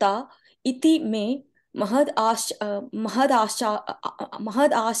निशेषीकृता इति मे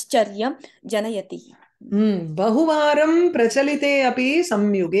महदाश्चर्यं जनयति. बहुवारं प्रचलिते अपि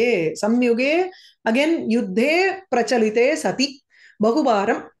संयुगे. संयुगे अगेन युद्धे प्रचलिते सति.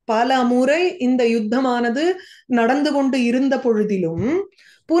 बहुवाரம் பல முறை இந்த யுத்தமானது நடந்து கொண்டு இருந்த பொழுதிலும்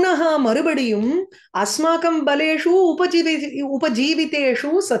புனः மறுபடியும் அஸ்மாக்கம் பலேஷு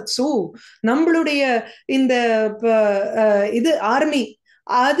உபஜீவிதேஷு சத்சு, நம்மளுடைய இந்த இது ஆர்மி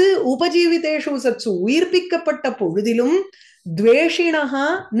அது உபஜீவிதேஷு சத்சு உயிர்ப்பிக்கப்பட்ட பொழுதிலும் துவேஷிணஹா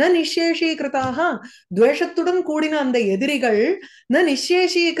ந நிஷேஷீகிருதாக, துவேஷத்துடன் கூடின அந்த எதிரிகள் ந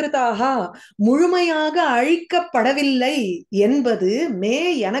நிஷேஷீகிருதாக, முழுமையாக அழிக்கப்படவில்லை என்பது மே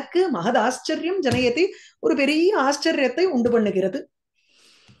எனக்கு மகதாச்சரியம் ஜனயதி, ஒரு பெரிய ஆச்சரியத்தை உண்டு பண்ணுகிறது.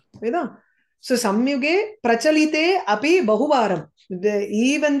 So samyuge prachalite api bahuvaram,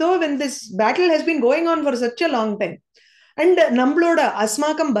 even though when this battle has been going on for such a long time, and nammaloda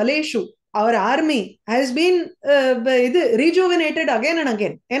asmakam baleshu, our army has been rejuvenated again and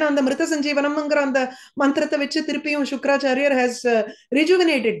again. ஏன்னா அந்த மிருதசஞ்சீவனம்ங்கிற அந்த மந்திரத்தை வச்சு திருப்பியும் Shukracharyar has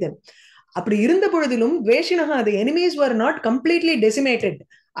rejuvenated them. அப்படி இருந்த பொழுதிலும் துவேஷினஹா, the enemies were not completely decimated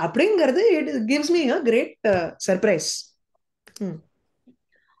அப்படிங்கிறது it gives me a great surprise.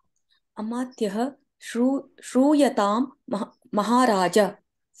 அமாத்யஹ ஸ்ரூயதாம் Maharaja.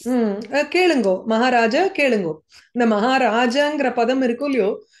 கேளுங்கோ மகாராஜா, கேளுங்கோ. இந்த மகாராஜாங்கிற பதம் இருக்கும் இல்லையோ,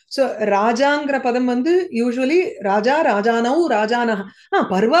 சோ ராஜாங்கிற பதம் வந்து usually Raja ராஜானவ் ராஜானஹ,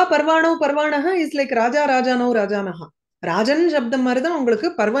 Parba பர்வாணவ் பர்வாணஹ is like ராஜா ராஜானவ் ராஜானஹ. ராஜன் சப்தம் மாதிரிதான் உங்களுக்கு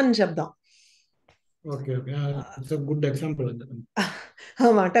பர்வன் சப்தம். Okay okay, it's a good example.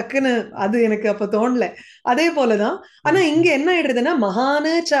 ஆமா, டக்குன்னு அது எனக்கு அப்ப தோணல. அதே போலதான். ஆனா இங்க என்ன ஆயிடுறதுன்னா,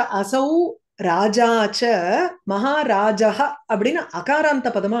 மகானு ச அசௌ ராஜாச்ச மகாராஜா அப்படின்னு அகாராந்த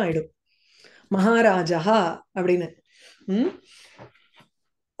பதமா ஆயிடும். மகாராஜா அப்படின்னு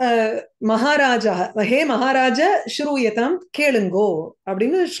மகாராஜா, ஹே மகாராஜ ஸ்ரூயதாம், கேளுங்கோ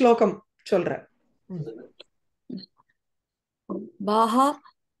அப்படின்னு ஸ்லோகம் சொல்ற.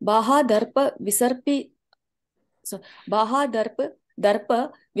 பாஹா தர்ப விசர்பி பாஹா தர்ப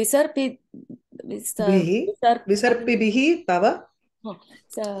விசர்பிபிஹி தவ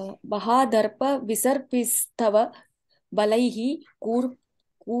பஹாதர்ப விசர்பிஸ்தவ பலைஹி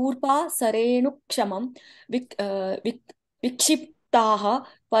கூர்பா சரேணுக்ஷமம் விக்ஷிப்தாஹ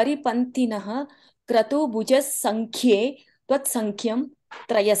பரிபந்தினஹ க்ரதுபுஜஸ் சங்க்யே த்வத்சங்க்யம்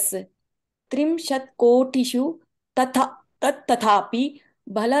த்ரயஸ் த்ரிம்ஷத் கோட்டிஷு ததாபி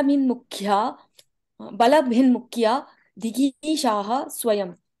பலமின்முக்யா திகீஷாஹ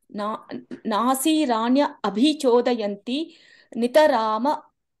ஸ்வயம் நாசீராண்ய அபிச்சோதயந்தி நிதராம்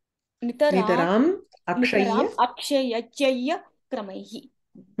அக்ஷயஜ்ய கிரமைஹி.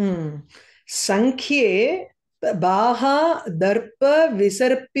 சங்க்யே பாஹா தர்ப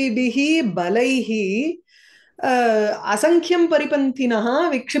விசர்பிபிஹி பலைஹி அசங்கியம் பரிபந்தினஹ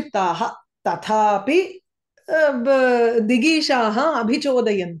விக்ஷிப்தாஹ ததாபி திகீஷாஹ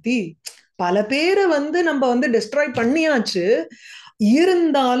அபிச்சோதயந்தி. பல பேரை வந்து நம்ம வந்து டிஸ்ட்ராய் பண்ணியாச்சு,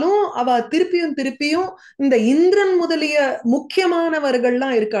 இருந்தாலும் அவ திருப்பியும் இந்த இந்திரன் முதலிய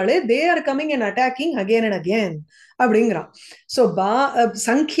முக்கியமானவர்கள்லாம் இருக்காளே, they are coming and attacking again and again அப்படிங்கிறான். சோ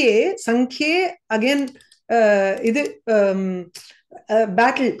சங்க்யே அகேன் இது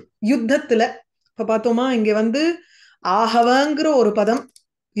பேட்டில் யுத்தத்துல இப்ப பார்த்தோமா, இங்க வந்து ஆஹவங்கிற ஒரு பதம்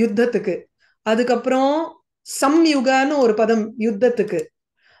யுத்தத்துக்கு, அதுக்கப்புறம் சம்யுகான்னு ஒரு பதம் யுத்தத்துக்கு,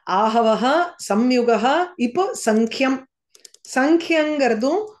 ஆஹவஹா சம்யுகா, இப்போ சங்கியம்.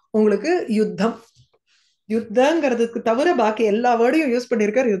 சங்கியங்கிறதும் உங்களுக்கு யுத்தங்கிறதுக்கு தவிர பாக்கி எல்லா வேர்டையும் யூஸ்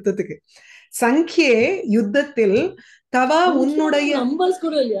பண்ணிருக்காரு யுத்தத்துக்கு. சங்கியே யுத்தத்தில், தவா உன்னுடைய நம்பர்ஸ்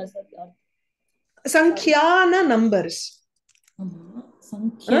கூட இல்லையா சார்? சங்கியான நம்பர்ஸ்.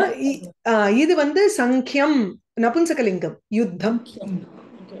 இது வந்து சங்கியம் நபுன்சகலிங்கம், யுத்தம்.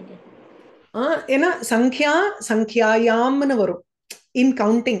 ஏன்னா சங்கியா சங்கியாயாம்னு வரும் இன்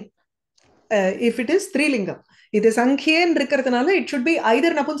கவுண்டிங். இஃப் இட் இஸ் ஸ்திரீலிங்கம், இது சங்கியன் இருக்கிறதுனால it should be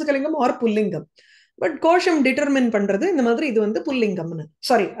Hyder நபுன்சகலிங்கம் R புல்லிங்கம். But கோஷம் டிட்டர்மின் பண்றது இந்த மாதிரி, இது வந்து புல்லிங்கம்னு,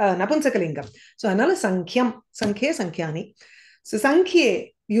 சாரி நபுன்சகலிங்கம். ஸோ அதனால சங்கியம், சங்கியே சங்கியானி. சங்கியே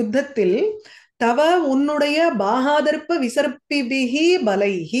யுத்தத்தில், தவ உன்னுடைய பாகாதர்ப்ப விசர்பிபிஹி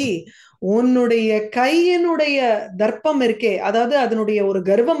பலைஹி, உன்னுடைய கையினுடைய தர்ப்பம் இருக்கே, அதாவது அதனுடைய ஒரு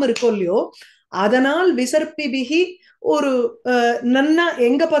கர்வம் இருக்கோ இல்லையோ, அதனால் விசர்பிபிஹி ஒரு நன்னா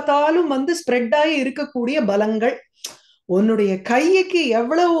எங்க பார்த்தாலும் வந்து ஸ்ப்ரெட் ஆகி இருக்கக்கூடிய பலங்கள், உன்னுடைய கைக்கு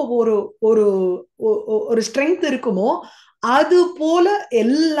எவ்வளவு ஒரு ஒரு ஒரு ஸ்ட்ரென்த் இருக்குமோ அது போல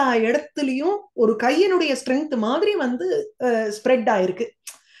எல்லா இடத்துலயும் ஒரு கையினுடைய ஸ்ட்ரென்த் மாதிரி வந்து ஸ்ப்ரெட் ஆயிருக்கு.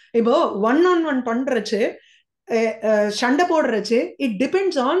 இப்போ 1-on-1 பண்றச்சு, சண்டை போடுறச்சு, it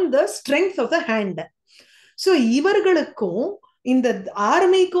depends on the strength of the hand. So இவர்களுக்கும் இந்த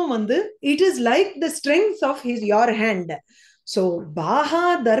ஆர்மிக்கும் வந்து it is like the strength of your hand. So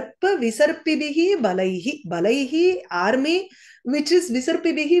baha darpa visarpibihi balaihi, balaihi army which is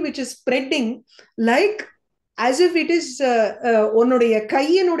visarpibihi, which is spreading like as if it is உன்னுடைய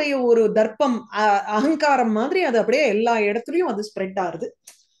கையினுடைய ஒரு தர்ப்பம் அகங்காரம் மாதிரி அது அப்படியே எல்லா இடத்துலயும் அது ஸ்ப்ரெட் ஆகுது.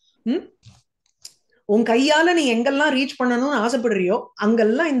 உன் கையால நீ எங்கெல்லாம் ரீச் பண்ணணும்னு ஆசைப்படுறியோ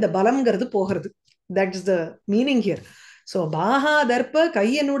அங்கெல்லாம் இந்த பலம்ங்கிறது போகிறது. That is the meaning here. So பாகாதர்ப்ப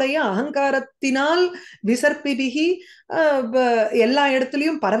கையனுடைய அகங்காரத்தினால் விசர்ப்பிபிகி எல்லா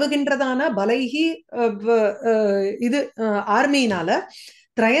இடத்துலயும் பரவுகின்றதான பலைகி இது ஆர்மியினால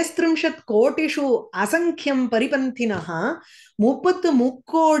திரயஸ்திரிம்ஷத் கோட்டிஷு அசங்கியம் பரிபந்தினஹா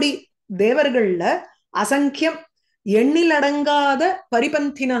 33 தேவர்கள்ல அசங்கியம் எண்ணிலடங்காத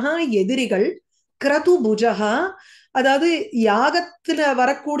பரிபந்தினஹா எதிரிகள் கிரது புஜகா அதாவது யாகத்துல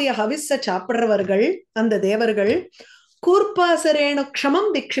வரக்கூடிய ஹவிஸ சாப்பிடுறவர்கள் அந்த தேவர்கள் கூர்ப்பாசரேணு க்ஷமம்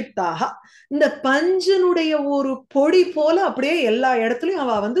விக்ஷிப்தாக இந்த பஞ்சனுடைய ஒரு பொடி போல அப்படியே எல்லா இடத்துலயும்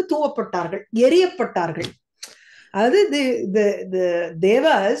அவ வந்து தூவப்பட்டார்கள் எரியப்பட்டார்கள் அது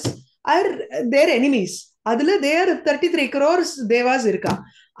தேவாஸ் ஆர் தேர் எனிமீஸ் அதுல தேர் 33 crores தேவாஸ் இருக்கா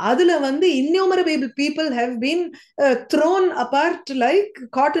அதுல வந்து innumerable people have been thrown apart like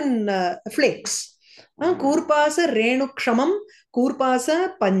cotton flakes கூர்பாச Renu க்ஷமம் கூர்பாச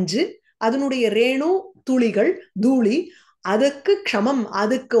பஞ்சு அதனுடைய ரேணு துளிகள் தூளி அதுக்கு க்ஷமம்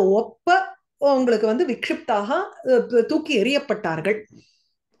அதுக்கு ஒப்ப உங்களுக்கு வந்து விக்ஷிப்தாக தூக்கி எறியப்பட்டார்கள்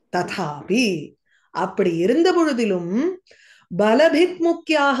ததாபி அப்படி இருந்த பொழுதிலும் பலபித்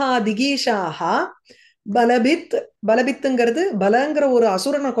முக்கியாக திகீஷாக பலபித்துங்கிறது பலங்கிற ஒரு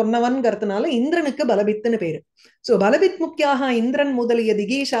அசுரனை கொன்னவன்கிறதுனால இந்திரனுக்கு பலபித்துன்னு பேரு சோ பலபித் முக்கியாக இந்திரன் முதலிய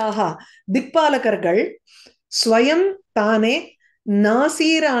திகீஷாக திக்பாலகர்கள் ஸ்வயம் தானே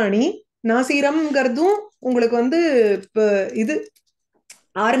நாசீராணி நாசீரம்ங்கிறதும் உங்களுக்கு வந்து இது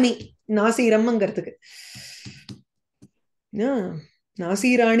ஆர்மி நாசீரம்ங்கிறதுக்கு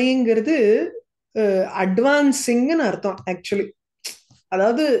நாசீராணிங்கிறது அட்வான்சிங்னு அர்த்தம் ஆக்சுவலி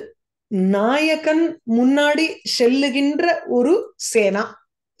அதாவது நாயகன் முன்னாடி செல்லுகின்ற ஒரு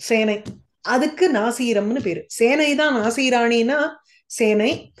சேனை அதுக்கு நாசீரம்னு பேரு சேனை தான் நாசீராணினா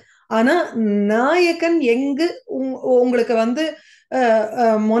சேனை ஆனா நாயகன் எங்கு உங்களுக்கு வந்து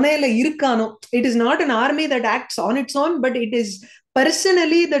மொனையில இருக்கானோ it is not an army that acts on its own but it is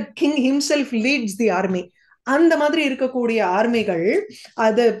personally the king himself leads the army அந்த மாதிரி இருக்கக்கூடிய ஆர்மிகள்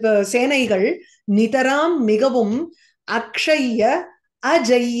அது சேனைகள் நிதராம் மிகவும் Akshaya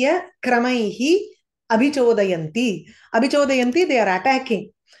அஜய்ய கிரமைஹி அபிச்சோதயந்தி they are attacking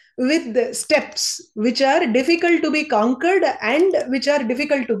with steps which are difficult to be conquered and which are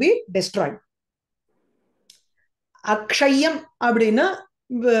difficult to be destroyed. Akshayam அப்படின்னா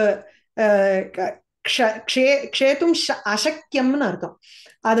க்ஷேத்தும் அசக்கியம்னு அர்த்தம்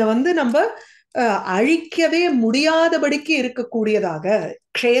அதை வந்து நம்ம அழிக்கவே முடியாதபடிக்கு இருக்கக்கூடியதாக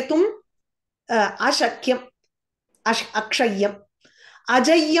க்ஷேத்தும் அசக்கியம் Akshayam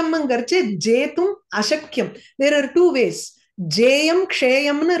அஜய்யம்ங்கிறச்சு ஜேத்தும் அசக்கியம் there are two ways ஜேயம்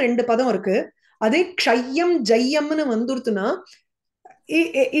க்ஷேயம்னு 2 பதம் இருக்கு அதே க்ஷயம் ஜெய்யம்னு வந்துருத்துனா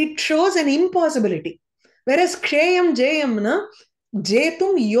it shows an impossibility whereas க்ஷேயம் ஜேயம்னா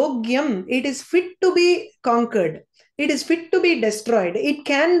ஜேத்தும் யோக்யம் it is fit to be conquered it is fit to be destroyed it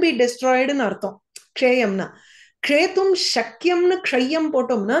can be destroyed ன்னு அர்த்தம் க்ஷேயம்னா க்ஷேத்தும் சக்கியம்னு க்ஷயம்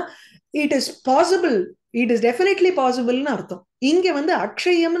போட்டோம்னா it is possible it is definitely possible ன்னு அர்த்தம் இங்க வந்து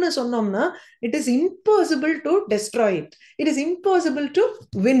அக்ஷயம்னு சொன்னோம்னா it is impossible to destroy it is impossible to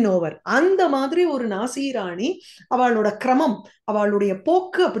win over அந்த மாதிரி ஒரு நாசீராணி அவளோட கிரமம் அவளுடைய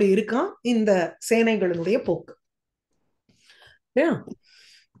போக்கு அப்படி இருக்கான் இந்த சேனைகளுடைய போக்கு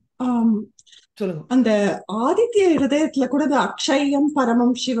சொல்லுங்க அந்த ஆதித்ய ஹிருதயத்துல கூட அக்ஷயம்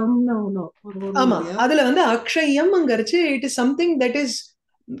பரமம் சிவம்னு ஆமா அதுல வந்து அக்ஷயம்ங்கிறச்சு it is something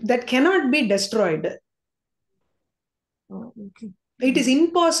that cannot be destroyed it is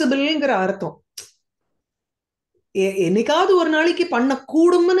impossibleங்கிற அர்த்தம் என்னைக்காவது ஒரு நாளைக்கு பண்ண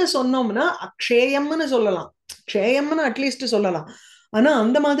கூடும்னு சொன்னோம்னா அக்ஷயம்னு சொல்லலாம் க்ஷேயம்னு அட்லீஸ்ட் சொல்லலாம் ஆனா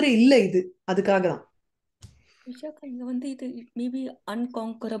அந்த மாதிரி இல்ல இது அதுக்காக தான் விஷாக்கா இங்க வந்து இது மேபி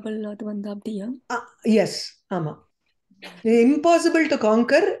அன்கான்கரபிள் அது வந்து அப்படியா எஸ் ஆமா impossible to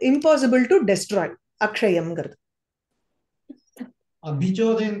conquer impossible to destroy அக்ஷயம்ங்கிறது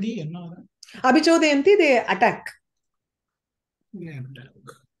அபிச்சோதயந்தி என்ன அபிச்சோதயந்தி they attack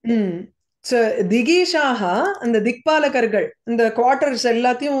திகீஷாக அந்த திக்பாலகர்கள் இந்த குவார்டர்ஸ்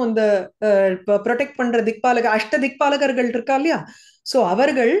எல்லாத்தையும் இந்த ப்ரொடெக்ட் பண்ற அஷ்ட திக்பாலகர்கள் இருக்கா இல்லையா சோ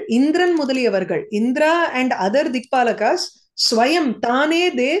அவர்கள் இந்திரன் முதலியவர்கள் இந்திரா அண்ட் அதர் திக்பாலகாஸ் ஸ்வயம் தானே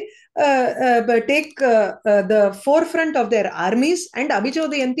தே take the forefront of their armies and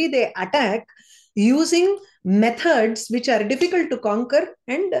abhichodyanti they attack using methods which are difficult to conquer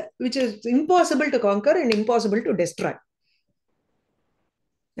and which is impossible to conquer and impossible to destroy.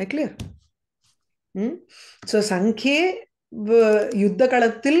 Clear? So சங்கே யுத்த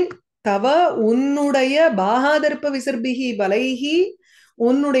களத்தில் தவ உன்னுடைய பாகாதர்ப்ப விசர்பிகி பலைஹி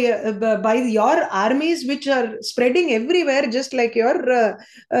உன்னுடைய by your armies which are spreading everywhere just like your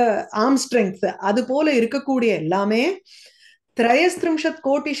arm strength அது போல இருக்கக்கூடிய எல்லாமே த்ரயஸ்திரிம்ஷத்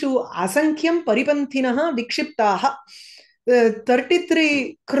கோட்டிஷு அசங்கியம் பரிபந்தினஹ விக்ஷிப்தாக 33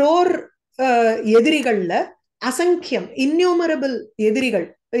 crore எதிரிகள்ல அசங்கியம் innumerable எதிரிகள்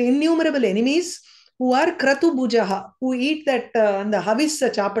innumerable enemies who are kratu bujaha who eat that அந்த ஹவிஸ்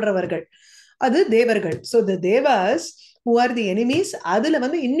சாப்பிடுறவர்கள் அது தேவர்கள். so the devas who are the enemies அதுல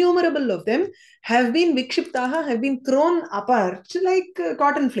வந்து innumerable of them have been vikshiptaha have been thrown apart like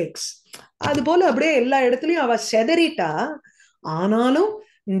cotton flakes. அது போல அப்படியே எல்லா இடத்துலயும் அவ செதறிட்டா. ஆனாலும்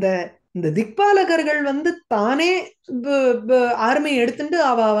இந்த இந்த திக்பாலகர்கள் வந்து தானே ஆர்மி எடுத்துட்டு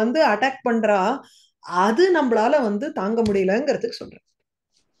அவ வந்து அட்டாக் பண்றா. அது நம்மளால வந்து தாங்க முடியலங்கிறதுக்கு சொல்றேன்.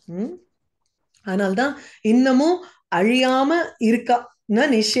 அதனால்தான் இன்னமும் அழியாம இருக்கா. ந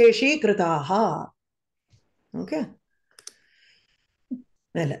நிசேஷி கிருதாஹா. ஓகே.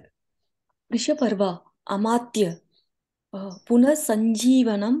 மேல ரிஷபர்வா அமாத்ய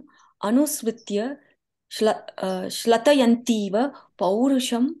புனசஞ்சீவனம் அனுஸ்மிருத்ய ஸ்லதயந்தீவ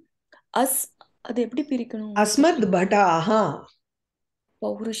பௌருஷம் அது எப்படி பிரிக்கணும்? அஸ்மத் பட்டாஹா.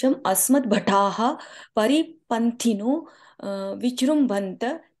 பௌருஷம் அஸ்மத் பட்டாஹ பரிபந்தினோ விஜృంభந்த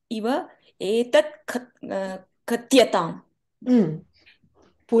இவ ஏதத் கத்யதாம்.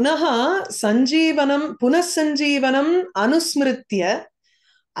 புனः சஞ்சீவனம் புனசஞ்சீவனம் அனுஸ்மிருத்ய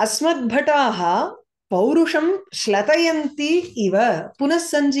அஸ்மத் பட்டாஹ பௌருஷம் ஸ்லதயந்தி இவ.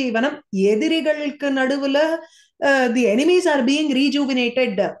 புனசஞ்சீவனம் எதிரிகளுக்கு நடுவுல தி எனிமீஸ் ஆர் பீயிங்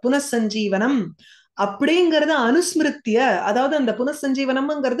ரீஜூவினேட்டட். புனசஞ்சீவனம் அப்படிங்கிறது அனுஸ்மிருத்திய, அதாவது அந்த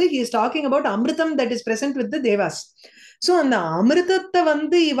புனசஞ்சீவனம்ங்கிறது he is talking about அமிர்தம் that is present with the devas. So அந்த அமிர்தத்தை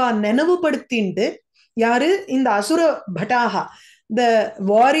வந்து இவ நினைவுபடுத்திண்டு யாரு இந்த அசுர பட்டாஹா the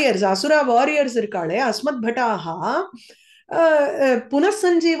warriors asura warriors irkale asmat bhataha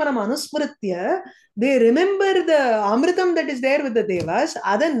punasanjeevanam anusmritya they remember the amritam that is there with the devas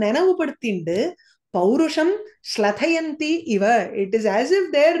adha nenavu paduthindu paurusham slathayanti iva. It is as if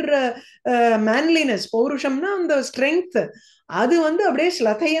their manliness paurusham na the strength adu vandu அப்படியே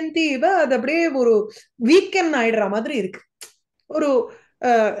slathayanti iva அது அப்படியே ஒரு வீக்கன் ஆயிடுற மாதிரி இருக்கு. ஒரு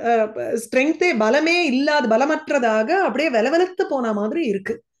ஸ்ட்ரெங்தே பலமே இல்லாத பலமற்றதாக அப்படியே வெலவெலத்து போன மாதிரி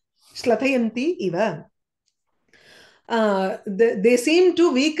இருக்கு. ஸ்லதயந்தி இவ. they seem to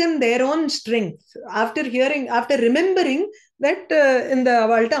weaken their own strength after hearing, after remembering that இந்த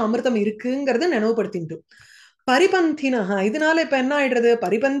அவள்கிட்ட அமிர்தம் இருக்குங்கிறத நினைவுபடுத்திட்டு. பரிபந்தினஹா இதனால இப்ப என்ன ஆயிடுறது?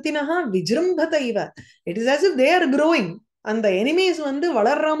 பரிபந்தினஹா விஜృంభத இவ. it is as if they are growing. அந்த எனிமீஸ் வந்து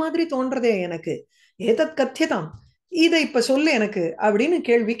வளர்ற மாதிரி தோன்றதே எனக்கு. ஏதத் கத்யதாம் இதை இப்ப சொல்லு எனக்கு அப்படின்னு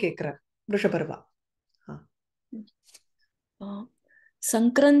கேள்வி கேட்கிறார் ரிஷபர்வா.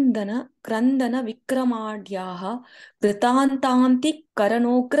 சங்கிரந்தன கிரந்தன விக்ரமாட்யாக கிருதாந்தாந்தி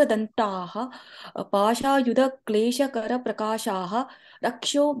கரணோக்ரதந்தாக பாஷாயுத கிளேஷகர பிரகாஷாக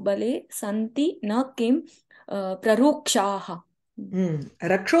ரக்ஷோ பலே சந்தி ந கிம் பிரரூக்ஷாக.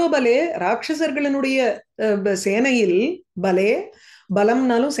 ரக்ஷோபலே ராட்சசர்களினுடைய சேனையில் பலே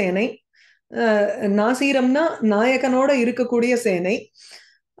பலம்னாலும் சேனை, நாசீரம்னா நாயகனோட இருக்கக்கூடிய சேனை.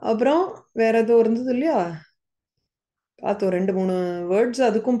 அப்புறம் வேற ஏதோ இருந்தது இல்லையா, பார்த்தோம் 2-3 வேர்ட்ஸ்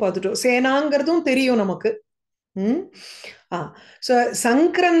அதுக்கும் பார்த்துட்டோம். சேனாங்கிறதும் தெரியும் நமக்கு.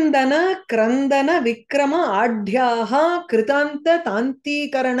 சங்கிரந்தன கிரந்தன விக்ரம ஆட்யாக கிருதாந்த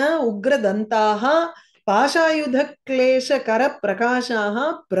தாந்தீகரண உக்ரதந்தாக பாஷாயுத கிளேஷகர பிரகாஷாக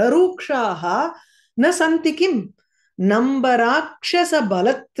பிரரூக்ஷாக ந சந்தி கிம். நம்ம ராட்சச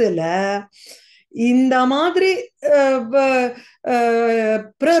பலத்துல இந்த மாதிரி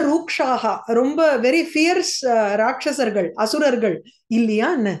பிரரூக்ஷாக ரொம்ப வெரி ஃபியர்ஸ் ராட்சசர்கள் அசுரர்கள் இல்லையா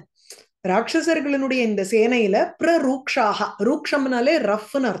என்ன? ராட்சசர்களினுடைய இந்த சேனையில பிரரூக்ஷாக, ரூக்ஷம்னாலே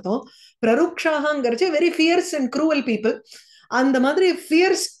ரஃப்னு அர்த்தம். பிரரூக்ஷாகங்கிறச்சு வெரி ஃபியர்ஸ் அண்ட் க்ரூவல் பீப்புள். அந்த மாதிரி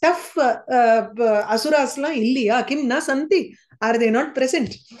ஃபியர்ஸ் டஃப் அசுராஸ்லாம் இல்லையா? கிம் ந சந்தி, ஆர் தே நாட்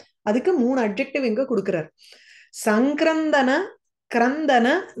பிரசன்ட்? அதுக்கு 3 அட்ஜெக்டிவ் இங்க கொடுக்கிறார். சங்கிரந்தன கிரந்தன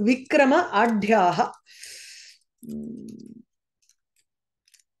விக்ரம ஆட்யாக.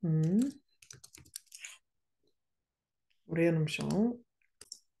 ஒரே நிமிஷம்.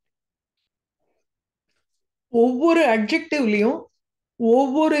 ஒவ்வொரு அட்ஜெக்டிவ்லயும்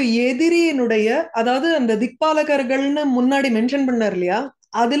ஒவ்வொரு எதிரியினுடைய, அதாவது அந்த திக்பாலகர்கள்னு முன்னாடி மென்ஷன் பண்ணார் இல்லையா,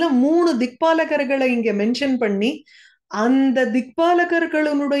 அதுல 3 திக்பாலகர்களை இங்க மென்ஷன் பண்ணி அந்த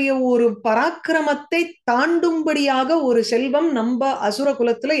திக்பாலகர்களுடைய ஒரு பராக்கிரமத்தை தாண்டும்படியாக ஒரு செல்வம் நம்ம அசுர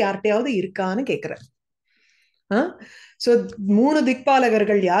குலத்துல யார்கிட்டயாவது இருக்கான்னு கேக்குறார். சோ 3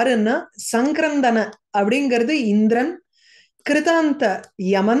 திக்பாலகர்கள் யாருன்னா, சங்கிரந்தன அப்படிங்கிறது இந்திரன், கிருதாந்த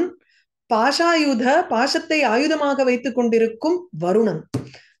யமன், பாஷாயுத பாசத்தை ஆயுதமாக வைத்துக் கொண்டிருக்கும் வருணன்.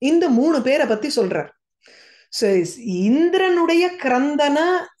 இந்த 3 பேரை பத்தி சொல்றார். இந்திரனுடைய கிரந்தன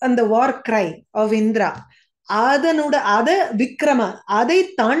அந்த வார் கிரை ஆஃப் இந்திரா, அத விக்ரம அதை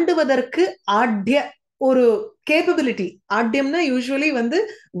தாண்டுவதற்கு ஆட்ய ஒரு கேப்பபிலிட்டி. ஆட்யம்னா யூஸ்வலி வந்து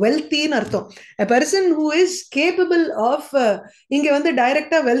வெல்த்தின்னு அர்த்தம். a person who is capable of இங்க வந்து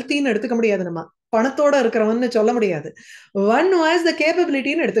டைரக்டா வெல்த்தின்னு எடுத்துக்க முடியாது, நம்ம பணத்தோட இருக்கிறவன்னு சொல்ல முடியாது. one who has the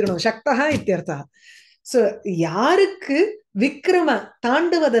capabilityன்னு எடுத்துக்கணும். சக்தஹா இத்தியர்த்தா. சோ யாருக்கு விக்ரம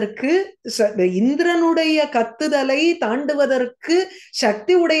தாண்டுவதற்கு இந்திரனுடைய கத்துதலை தாண்டுவதற்கு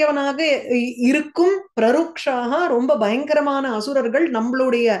சக்தி உடையவனாக இருக்கும் பிரருக்ஷாக ரொம்ப பயங்கரமான அசுரர்கள்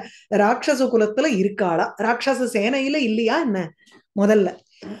நம்மளுடைய ராட்சச குலத்துல இருக்காளா, ராட்சச சேனையில இல்லையா என்ன முதல்ல.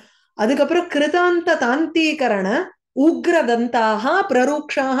 அதுக்கப்புறம் கிருதாந்த தாந்தீகரண உக்ரதந்தாக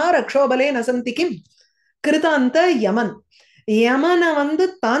பிரருக்ஷாக ரக்ஷோபலே நசந்திக்கும். கிருதாந்த யமன், யமனை வந்து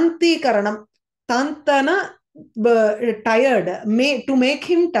தாந்தீகரணம், தாந்தனா tired, to make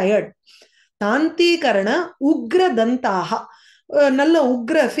him tired. தாந்தீகரண உக்ரதந்தாக, நல்ல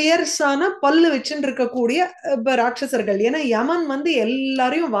உக்ர ஃபியர்ஸான பல்லு வச்சுட்டு இருக்கக்கூடிய ராட்சசர்கள். ஏன்னா யமன் வந்து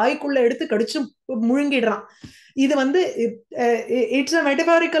எல்லாரையும் வாய்க்குள்ள எடுத்து கடிச்சு முழுங்கிடுறான். இது வந்து it's a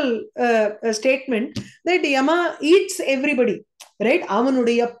metaphorical statement that Yama eats everybody, right?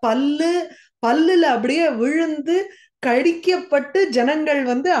 அவனுடைய பல்லுல அப்படியே விழுந்து கடிக்கப்பட்டு ஜனங்கள்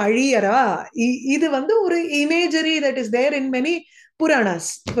வந்து அழியறா. இது வந்து ஒரு imagery that is there in many Puranas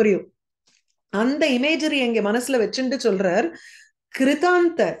for you. அந்த இமேஜரி எங்க மனசுல வச்சுட்டு சொல்றார்.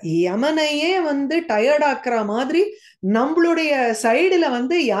 கிருதாந்த யமனையே வந்து டயர்ட் ஆக்குற மாதிரி நம்மளுடைய சைடுல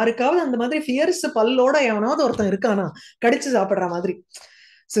வந்து யாருக்காவது அந்த மாதிரி ஃபியர்ஸ் பல்லோட எவனாவது ஒருத்தன் இருக்கானா கடிச்சு சாப்பிடுற மாதிரி.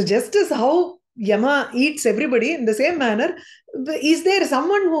 So just as how Yama eats everybody, in the same manner, is there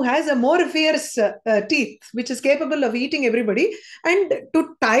someone who has a more fierce teeth, which is capable of eating everybody and to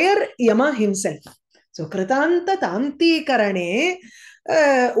tire Yama himself? So Kritanta Tantikarane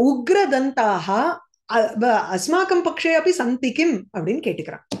Ugradantaha Asmakam Pakshe api Santikim அப்படின்னு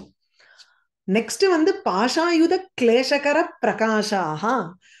கேட்டுக்கிறான். Next வந்து பாஷாயுத கிளேசகர பிரகாஷாஹா,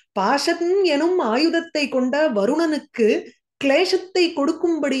 பாஷன் எனும் ஆயுதத்தை கொண்ட வருணனுக்கு கிளேசத்தை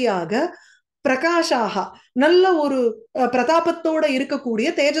கொடுக்கும்படியாக பிரகாஷாக நல்ல ஒரு பிரதாபத்தோட இருக்கக்கூடிய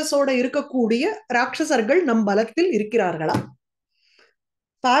தேஜஸோட இருக்கக்கூடிய ராட்சசர்கள் நம் பலத்தில் இருக்கிறார்களா?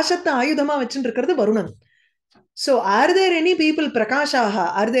 பாஷத்தை ஆயுதமா வச்சுட்டு இருக்கிறது Varunan. So are there any people prakashaha,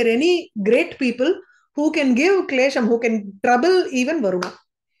 are there any great people who can give klesham, who can trouble even Varuna?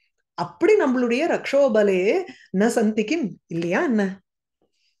 அப்படி நம்மளுடைய ரக்ஷோபலே ந சந்திக்கும் இல்லையா என்ன?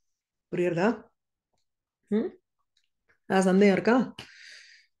 புரியுறதா? சந்தேகம் இருக்கா?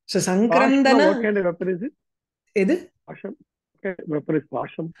 சங்கரந்தன எது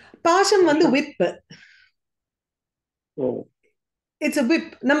பாஷம் வந்து விப். It's a whip.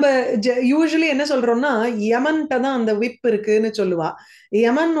 நம்ம யூசுவலி என்ன சொல்றோம்னா யமன்ட்ட தான் அந்த விப் இருக்குன்னு சொல்லுவா.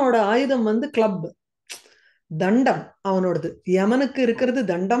 யமனோட ஆயுதம் வந்து கிளப், தண்டம் அவனோடது. யமனுக்கு இருக்கிறது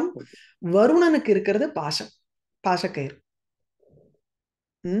தண்டம், வருணனுக்கு இருக்கிறது பாஷம், பாஷக்கயிறு.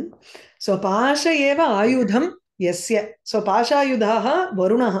 சோ பாஷ ஏவ ஆயுதம் யஸ்ய. சோ பாஷாயுதாக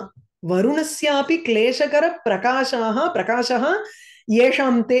வருணः, வருணஸ்யாபி கிளேசகர பிரகாஷாக பிரகாஷः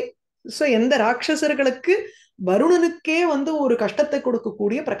ஏஷாம் தே. சோ எந்த ராட்சசர்களுக்கு வருணனுக்கே வந்து ஒரு கஷ்டத்தை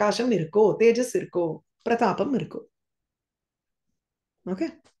கொடுக்கக்கூடிய பிரகாசம் இருக்கோ, தேஜஸ் இருக்கோ, பிரதாபம் இருக்கோ. ஓகே.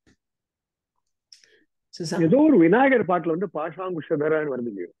 ஏதோ ஒரு விநாயகர் பாட்டுல வந்து பாஷாங்குஷதரன்னு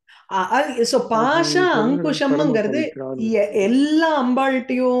வருது. சோ பாஷ அங்குஷம்ங்கிறது எல்லா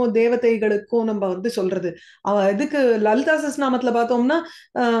அம்பாள்கிட்டையும் தேவதைகளுக்கும் நம்ம வந்து சொல்றது. இதுக்கு லலிதா சஹஸ்ரநாமத்துல பார்த்தோம்னா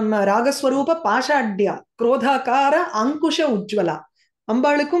ராகஸ்வரூப பாஷாட்யா குரோதாகார அங்குஷ உஜ்வலா,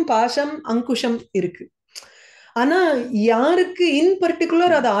 அம்பாளுக்கும் பாஷம் அங்குஷம் இருக்கு. ஆனா யாருக்கு இன்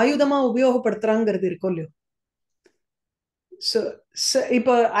பர்டிகுலர் அதை ஆயுதமா உபயோகப்படுத்துறாங்கிறது இருக்கும் இல்லையோ.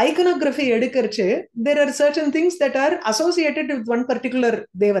 இப்போ ஐகனோகிராஃபி எடுக்கிறச்சு there are certain things that are associated with one particular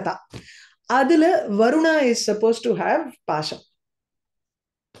தேவதா. அதுல Varuna is supposed to have Bhashyam.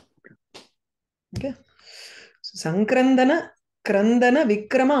 Okay. சங்கிரந்தன கிரந்தன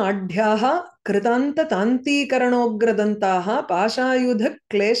Vikrama ஆட்யாக கிருதாந்த தாந்தீகரணோக்ரதந்தாக பாஷாயுத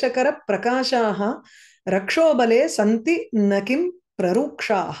கிளேசகர பிரகாஷாக ரக்ஷோபலே சந்தி நகிம்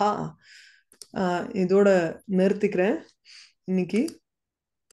பிரருக்ஷாக. இதோட நிறுத்திக்கிறேன் இன்னைக்கு.